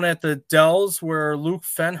were down at the Dells where Luke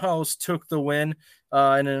Fenhouse took the win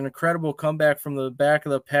in an incredible comeback from the back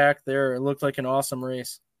of the pack there. It looked like an awesome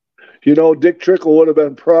race. You know, Dick Trickle would have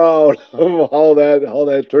been proud of how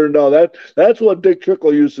that turned out. That's what Dick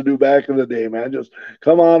Trickle used to do back in the day, man. Just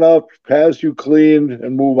come on up, pass you clean,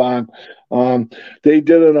 and move on. They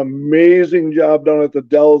did an amazing job down at the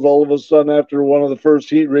Dells. All of a sudden, after one of the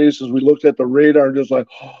first heat races, we looked at the radar and just like,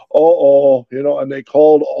 and they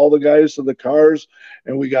called all the guys to the cars,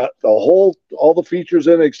 and we got all the features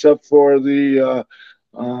in except for the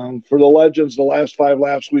legends. The last 5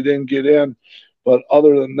 laps we didn't get in. But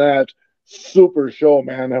other than that, super show,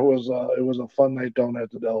 man. It was a fun night down at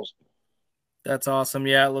the Dells. That's awesome.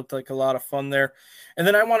 Yeah, it looked like a lot of fun there. And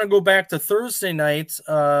then I want to go back to Thursday night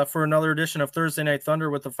for another edition of Thursday Night Thunder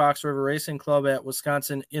with the Fox River Racing Club at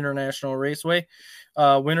Wisconsin International Raceway.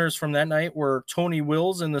 Winners from that night were Tony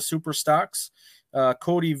Wills in the Super Stocks.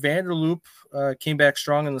 Cody Vanderloop came back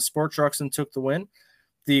strong in the Sport Trucks and took the win.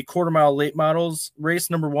 The quarter-mile late models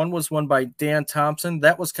race number 1 was won by Dan Thompson.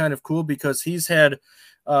 That was kind of cool because he's had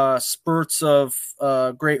spurts of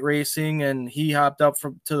great racing, and he hopped up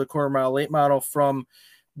to the quarter-mile late model from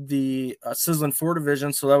the Sizzlin' 4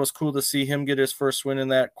 division, so that was cool to see him get his first win in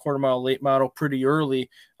that quarter-mile late model pretty early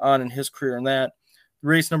on in his career in that.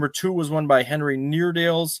 Race number 2 was won by Henry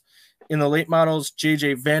Neerdales. In the late models,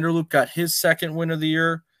 J.J. Vanderloop got his second win of the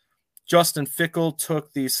year. Justin Fickle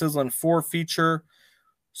took the Sizzlin' 4 feature.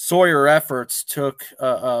 Sawyer Efforts took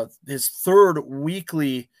his 3rd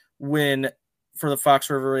weekly win for the Fox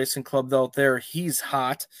River Racing Club out there. He's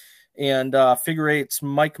hot. And Figure Eight's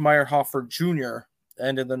Mike Meyerhofer Jr.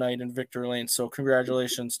 ended the night in victory lane. So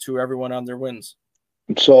congratulations to everyone on their wins.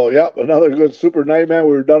 So, yeah, another good super night, man.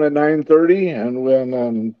 We were done at 9:30,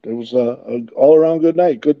 and it was a all-around good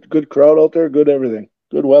night. Good crowd out there, good everything,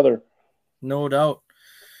 good weather. No doubt.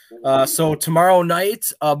 So tomorrow night,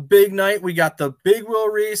 a big night. We got the big wheel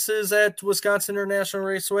races at Wisconsin International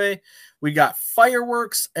Raceway. We got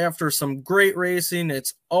fireworks after some great racing.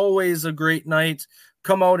 It's always a great night.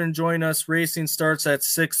 Come out and join us. Racing starts at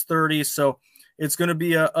 6:30, so it's going to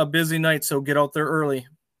be a busy night, so get out there early.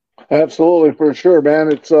 Absolutely, for sure,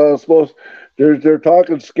 man. It's supposed they're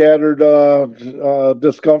talking scattered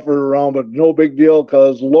discomfort around, but no big deal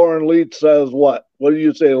because Lauren Leach says what? What do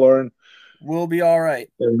you say, Lauren? We'll be all right.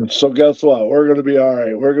 And so guess what? We're going to be all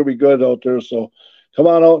right. We're going to be good out there. So come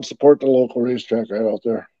on out and support the local racetrack right out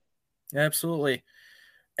there. Absolutely.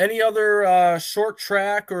 Any other short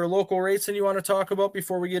track or local racing you want to talk about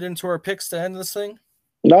before we get into our picks to end this thing?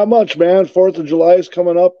 Not much, man. 4th of July is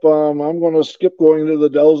coming up. I'm going to skip going to the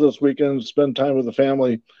Dells this weekend and spend time with the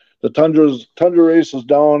family. The Tundra race is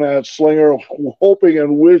down at Slinger, hoping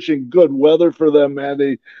and wishing good weather for them, man.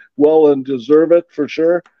 They well and deserve it for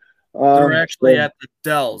sure. They're actually at the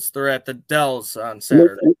Dells. They're at the Dells on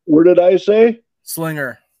Saturday. Where did I say?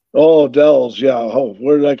 Slinger. Oh, Dells, yeah. Oh,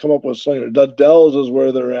 where did I come up with Slinger? The Dells is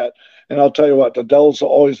where they're at. And I'll tell you what, the Dells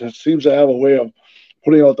always seems to have a way of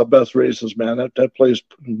putting out the best races, man. That place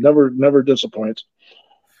never disappoints.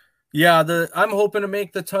 Yeah, I'm hoping to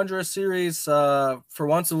make the Tundra series. For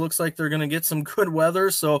once, it looks like they're going to get some good weather,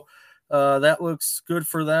 so that looks good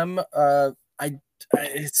for them.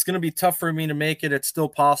 It's going to be tough for me to make it. It's still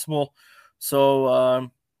possible. So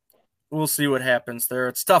we'll see what happens there.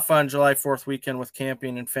 It's tough on July 4th weekend with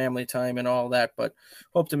camping and family time and all that, but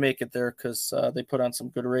hope to make it there because they put on some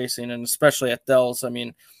good racing, and especially at Dells. I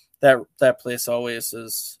mean, that place always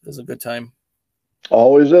is a good time.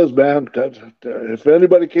 Always is, man. If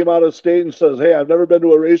anybody came out of state and says, hey, I've never been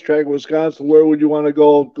to a racetrack in Wisconsin, where would you want to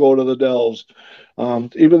go? Go to the Dells.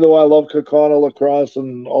 Even though I love Kaukauna, lacrosse,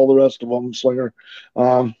 and all the rest of them, Slinger,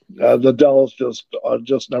 the Dells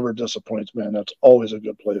just never disappoints, man. That's always a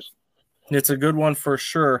good place. It's a good one for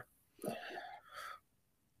sure.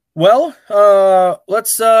 Well,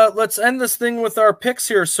 let's end this thing with our picks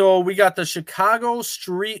here. So we got the Chicago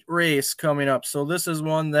Street Race coming up. So this is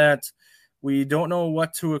one that we don't know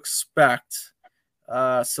what to expect.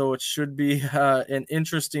 So it should be an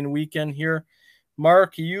interesting weekend here.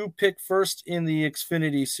 Mark, you pick first in the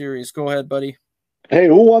Xfinity series. Go ahead, buddy. Hey,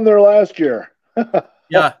 who won there last year?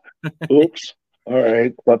 Yeah. Oops. All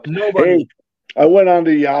right. But nobody. Hey, I went on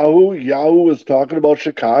to Yahoo. Yahoo was talking about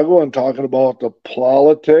Chicago and talking about the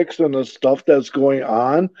politics and the stuff that's going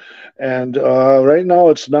on. And right now,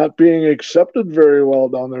 it's not being accepted very well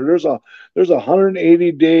down there. There's a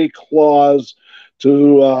 180-day clause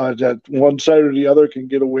to that one side or the other can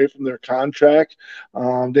get away from their contract.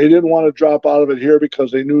 They didn't want to drop out of it here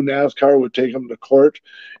because they knew NASCAR would take them to court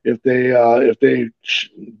if they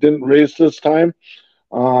didn't race this time.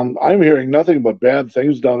 I'm hearing nothing but bad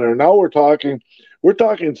things down there. Now we're talking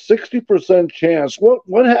 60% chance.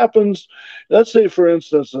 What happens? Let's say, for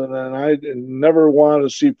instance, and I never want to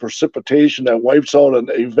see precipitation that wipes out an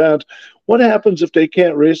event. What happens if they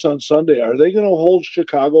can't race on Sunday? Are they going to hold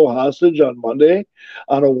Chicago hostage on Monday,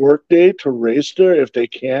 on a work day, to race there if they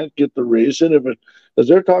can't get the race in? Because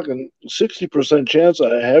they're talking 60% chance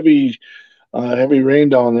of heavy rain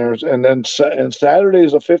down there, and Saturday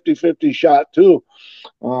is a 50-50 shot too.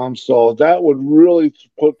 So that would really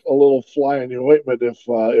put a little fly in the ointment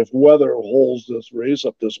if weather holds this race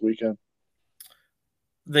up this weekend.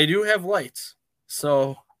 They do have lights,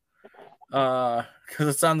 so because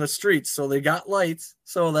it's on the streets, so they got lights,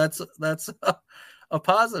 so that's a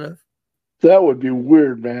positive. That would be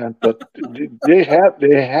weird, man. But they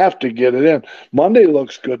have to get it in. Monday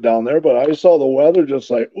looks good down there, but I saw the weather just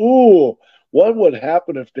like, ooh, what would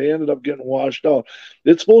happen if they ended up getting washed out?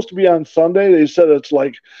 It's supposed to be on Sunday. They said it's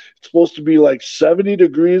supposed to be like 70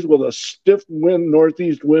 degrees with a stiff wind,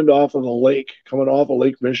 northeast wind off of the lake, coming off of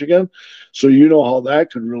Lake Michigan. So you know how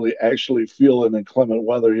that could really actually feel in inclement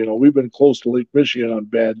weather. You know, we've been close to Lake Michigan on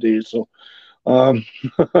bad days, so I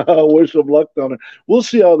wish them luck down there. We'll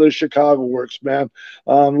see how this Chicago works, man.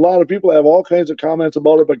 A lot of people have all kinds of comments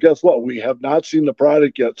about it, but guess what? We have not seen the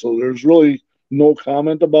product yet, so there's really no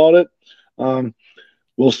comment about it.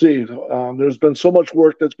 We'll see. There's been so much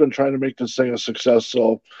work that's been trying to make this thing a success,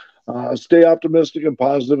 so stay optimistic and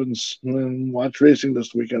positive and watch racing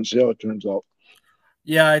this weekend, see how it turns out.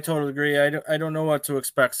 Yeah, I totally agree. I don't know what to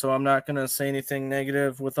expect, so I'm not going to say anything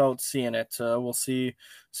negative without seeing it. We'll see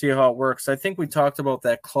how it works. I think we talked about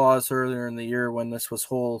that clause earlier in the year when this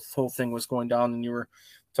whole thing was going down, and you were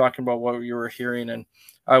talking about what you were hearing, and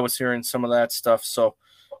I was hearing some of that stuff. So,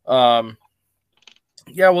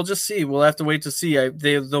 yeah, we'll just see. We'll have to wait to see.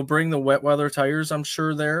 They'll bring the wet weather tires, I'm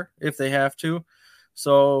sure, there if they have to.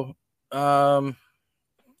 So, we'll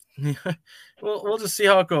just see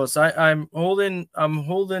how it goes. I'm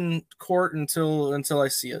holding court until I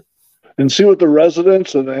see it. And see what the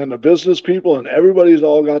residents and the business people and everybody's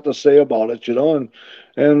all got to say about it, you know,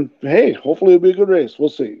 and hey, hopefully it'll be a good race. We'll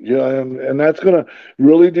see. Yeah, and that's gonna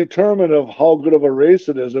really determine of how good of a race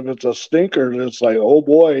it is. If it's a stinker, it's like, oh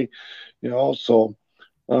boy, you know, so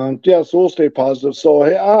yeah, so we'll stay positive. So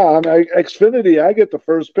hey, Xfinity, I get the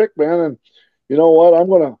first pick, man, and you know what? I'm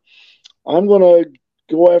gonna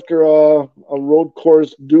go after a road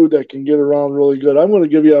course dude that can get around really good. I'm gonna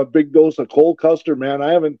give you a big dose of Cole Custer, man.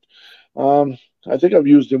 I haven't. I think I've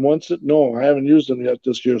used him once. No, I haven't used him yet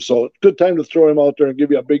this year. So good time to throw him out there and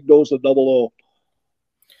give you a big dose of double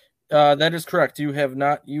O. That is correct. You have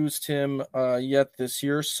not used him yet this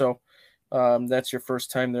year, so that's your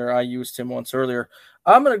first time there. I used him once earlier.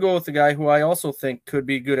 I'm going to go with the guy who I also think could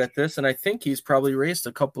be good at this, and I think he's probably raced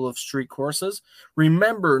a couple of street courses.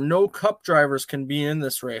 Remember, no cup drivers can be in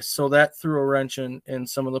this race, so that threw a wrench in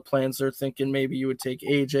some of the plans. They're thinking maybe you would take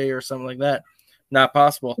AJ or something like that. Not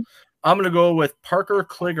possible. I'm going to go with Parker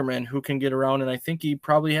Kligerman, who can get around, and I think he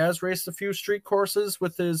probably has raced a few street courses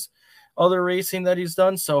with his other racing that he's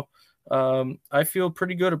done. So I feel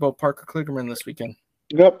pretty good about Parker Kligerman this weekend.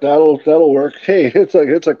 Yep, that'll work. Hey, it's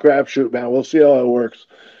a crapshoot, man. We'll see how it works.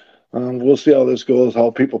 We'll see how this goes. How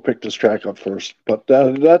people pick this track up first, but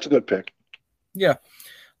that's a good pick. Yeah.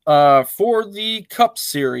 For the Cup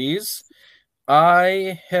Series,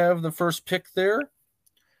 I have the first pick there.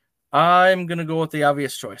 I'm gonna go with the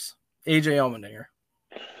obvious choice, AJ Allmendinger.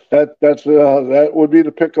 That would be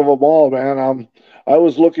the pick of them all, man. I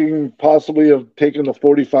was looking possibly of taking the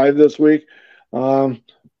 45 this week. I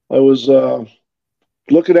was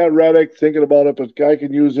looking at Reddick, thinking about it, but guy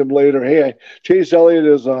can use him later. Hey, Chase Elliott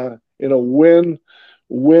is in a win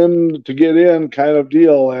to get in kind of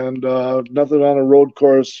deal, and nothing on a road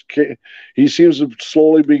course. He seems to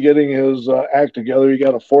slowly be getting his act together. He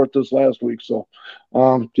got a fourth this last week, so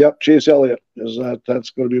yep, Chase Elliott that's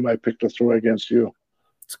going to be my pick to throw against you.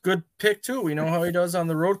 It's a good pick too. We know how he does on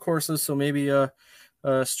the road courses, so maybe a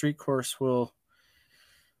street course will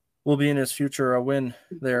be in his future a win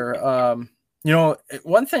there. You know,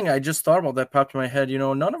 one thing I just thought about that popped in my head, you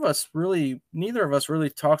know, neither of us really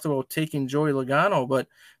talked about taking Joey Logano, but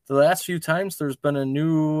the last few times there's been a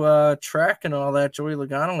new track and all that, Joey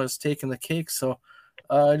Logano has taken the cake. So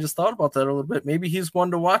I just thought about that a little bit. Maybe he's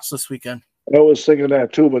one to watch this weekend. I was thinking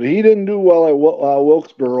that too, but he didn't do well at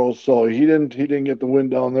Wilkesboro, so he didn't get the win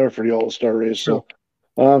down there for the All-Star race. True.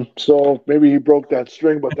 So maybe he broke that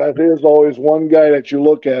string, but that is always one guy that you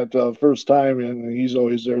look at first time, and he's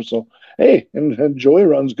always there. So hey, and Joey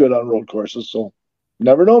runs good on road courses, so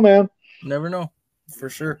never know, man. Never know, for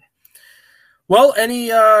sure. Well,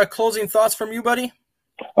 any closing thoughts from you, buddy?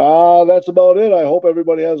 That's about it. I hope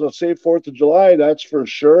everybody has a safe 4th of July. That's for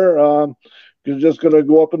sure. You're just going to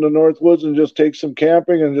go up in the Northwoods and just take some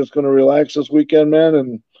camping and just going to relax this weekend, man,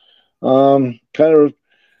 and kind of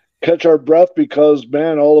catch our breath because,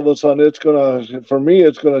 man, all of a sudden it's going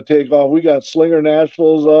to take off. We got Slinger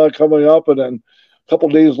Nationals coming up, and then a couple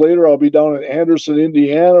days later I'll be down in Anderson,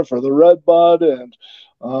 Indiana for the Red Bud,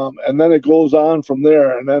 and then it goes on from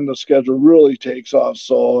there, and then the schedule really takes off,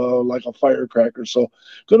 so like a firecracker. So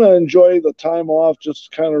going to enjoy the time off,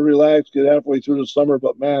 just kind of relax, get halfway through the summer,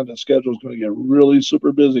 but, man, the schedule is going to get really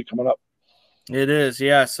super busy coming up. It is,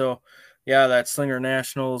 yeah. So, yeah, that Slinger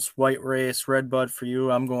Nationals, White Race, Red Bud for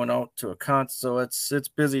you. I'm going out to a concert, so it's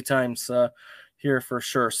busy times here for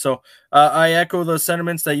sure. So I echo the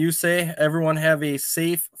sentiments that you say. Everyone have a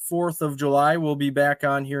safe 4th of July. We'll be back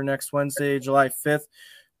on here next Wednesday, July 5th.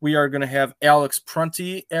 We are going to have Alex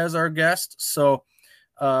Prunty as our guest. So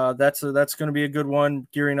that's going to be a good one,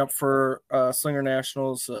 gearing up for Slinger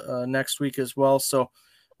Nationals next week as well. So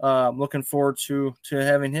looking forward to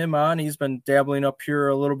having him on. He's been dabbling up here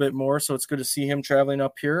a little bit more, so it's good to see him traveling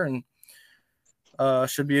up here, and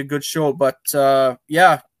should be a good show. But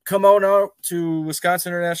yeah, come on out to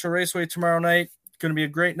Wisconsin International Raceway tomorrow night. Going to be a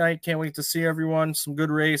great night. Can't wait to see everyone. Some good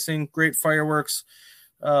racing, great fireworks.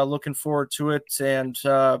 Looking forward to it, and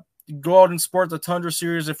go out and support the Tundra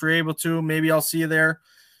Series if you're able to. Maybe I'll see you there.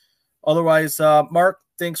 Otherwise, Mark,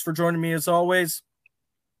 thanks for joining me as always.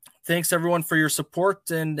 Thanks, everyone, for your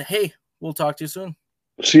support, and hey, we'll talk to you soon.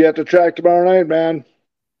 See you at the track tomorrow night, man.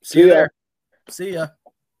 See you there. See ya.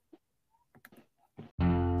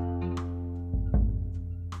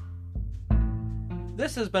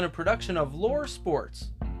 This has been a production of Lore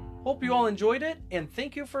Sports. Hope you all enjoyed it, and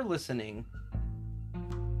thank you for listening.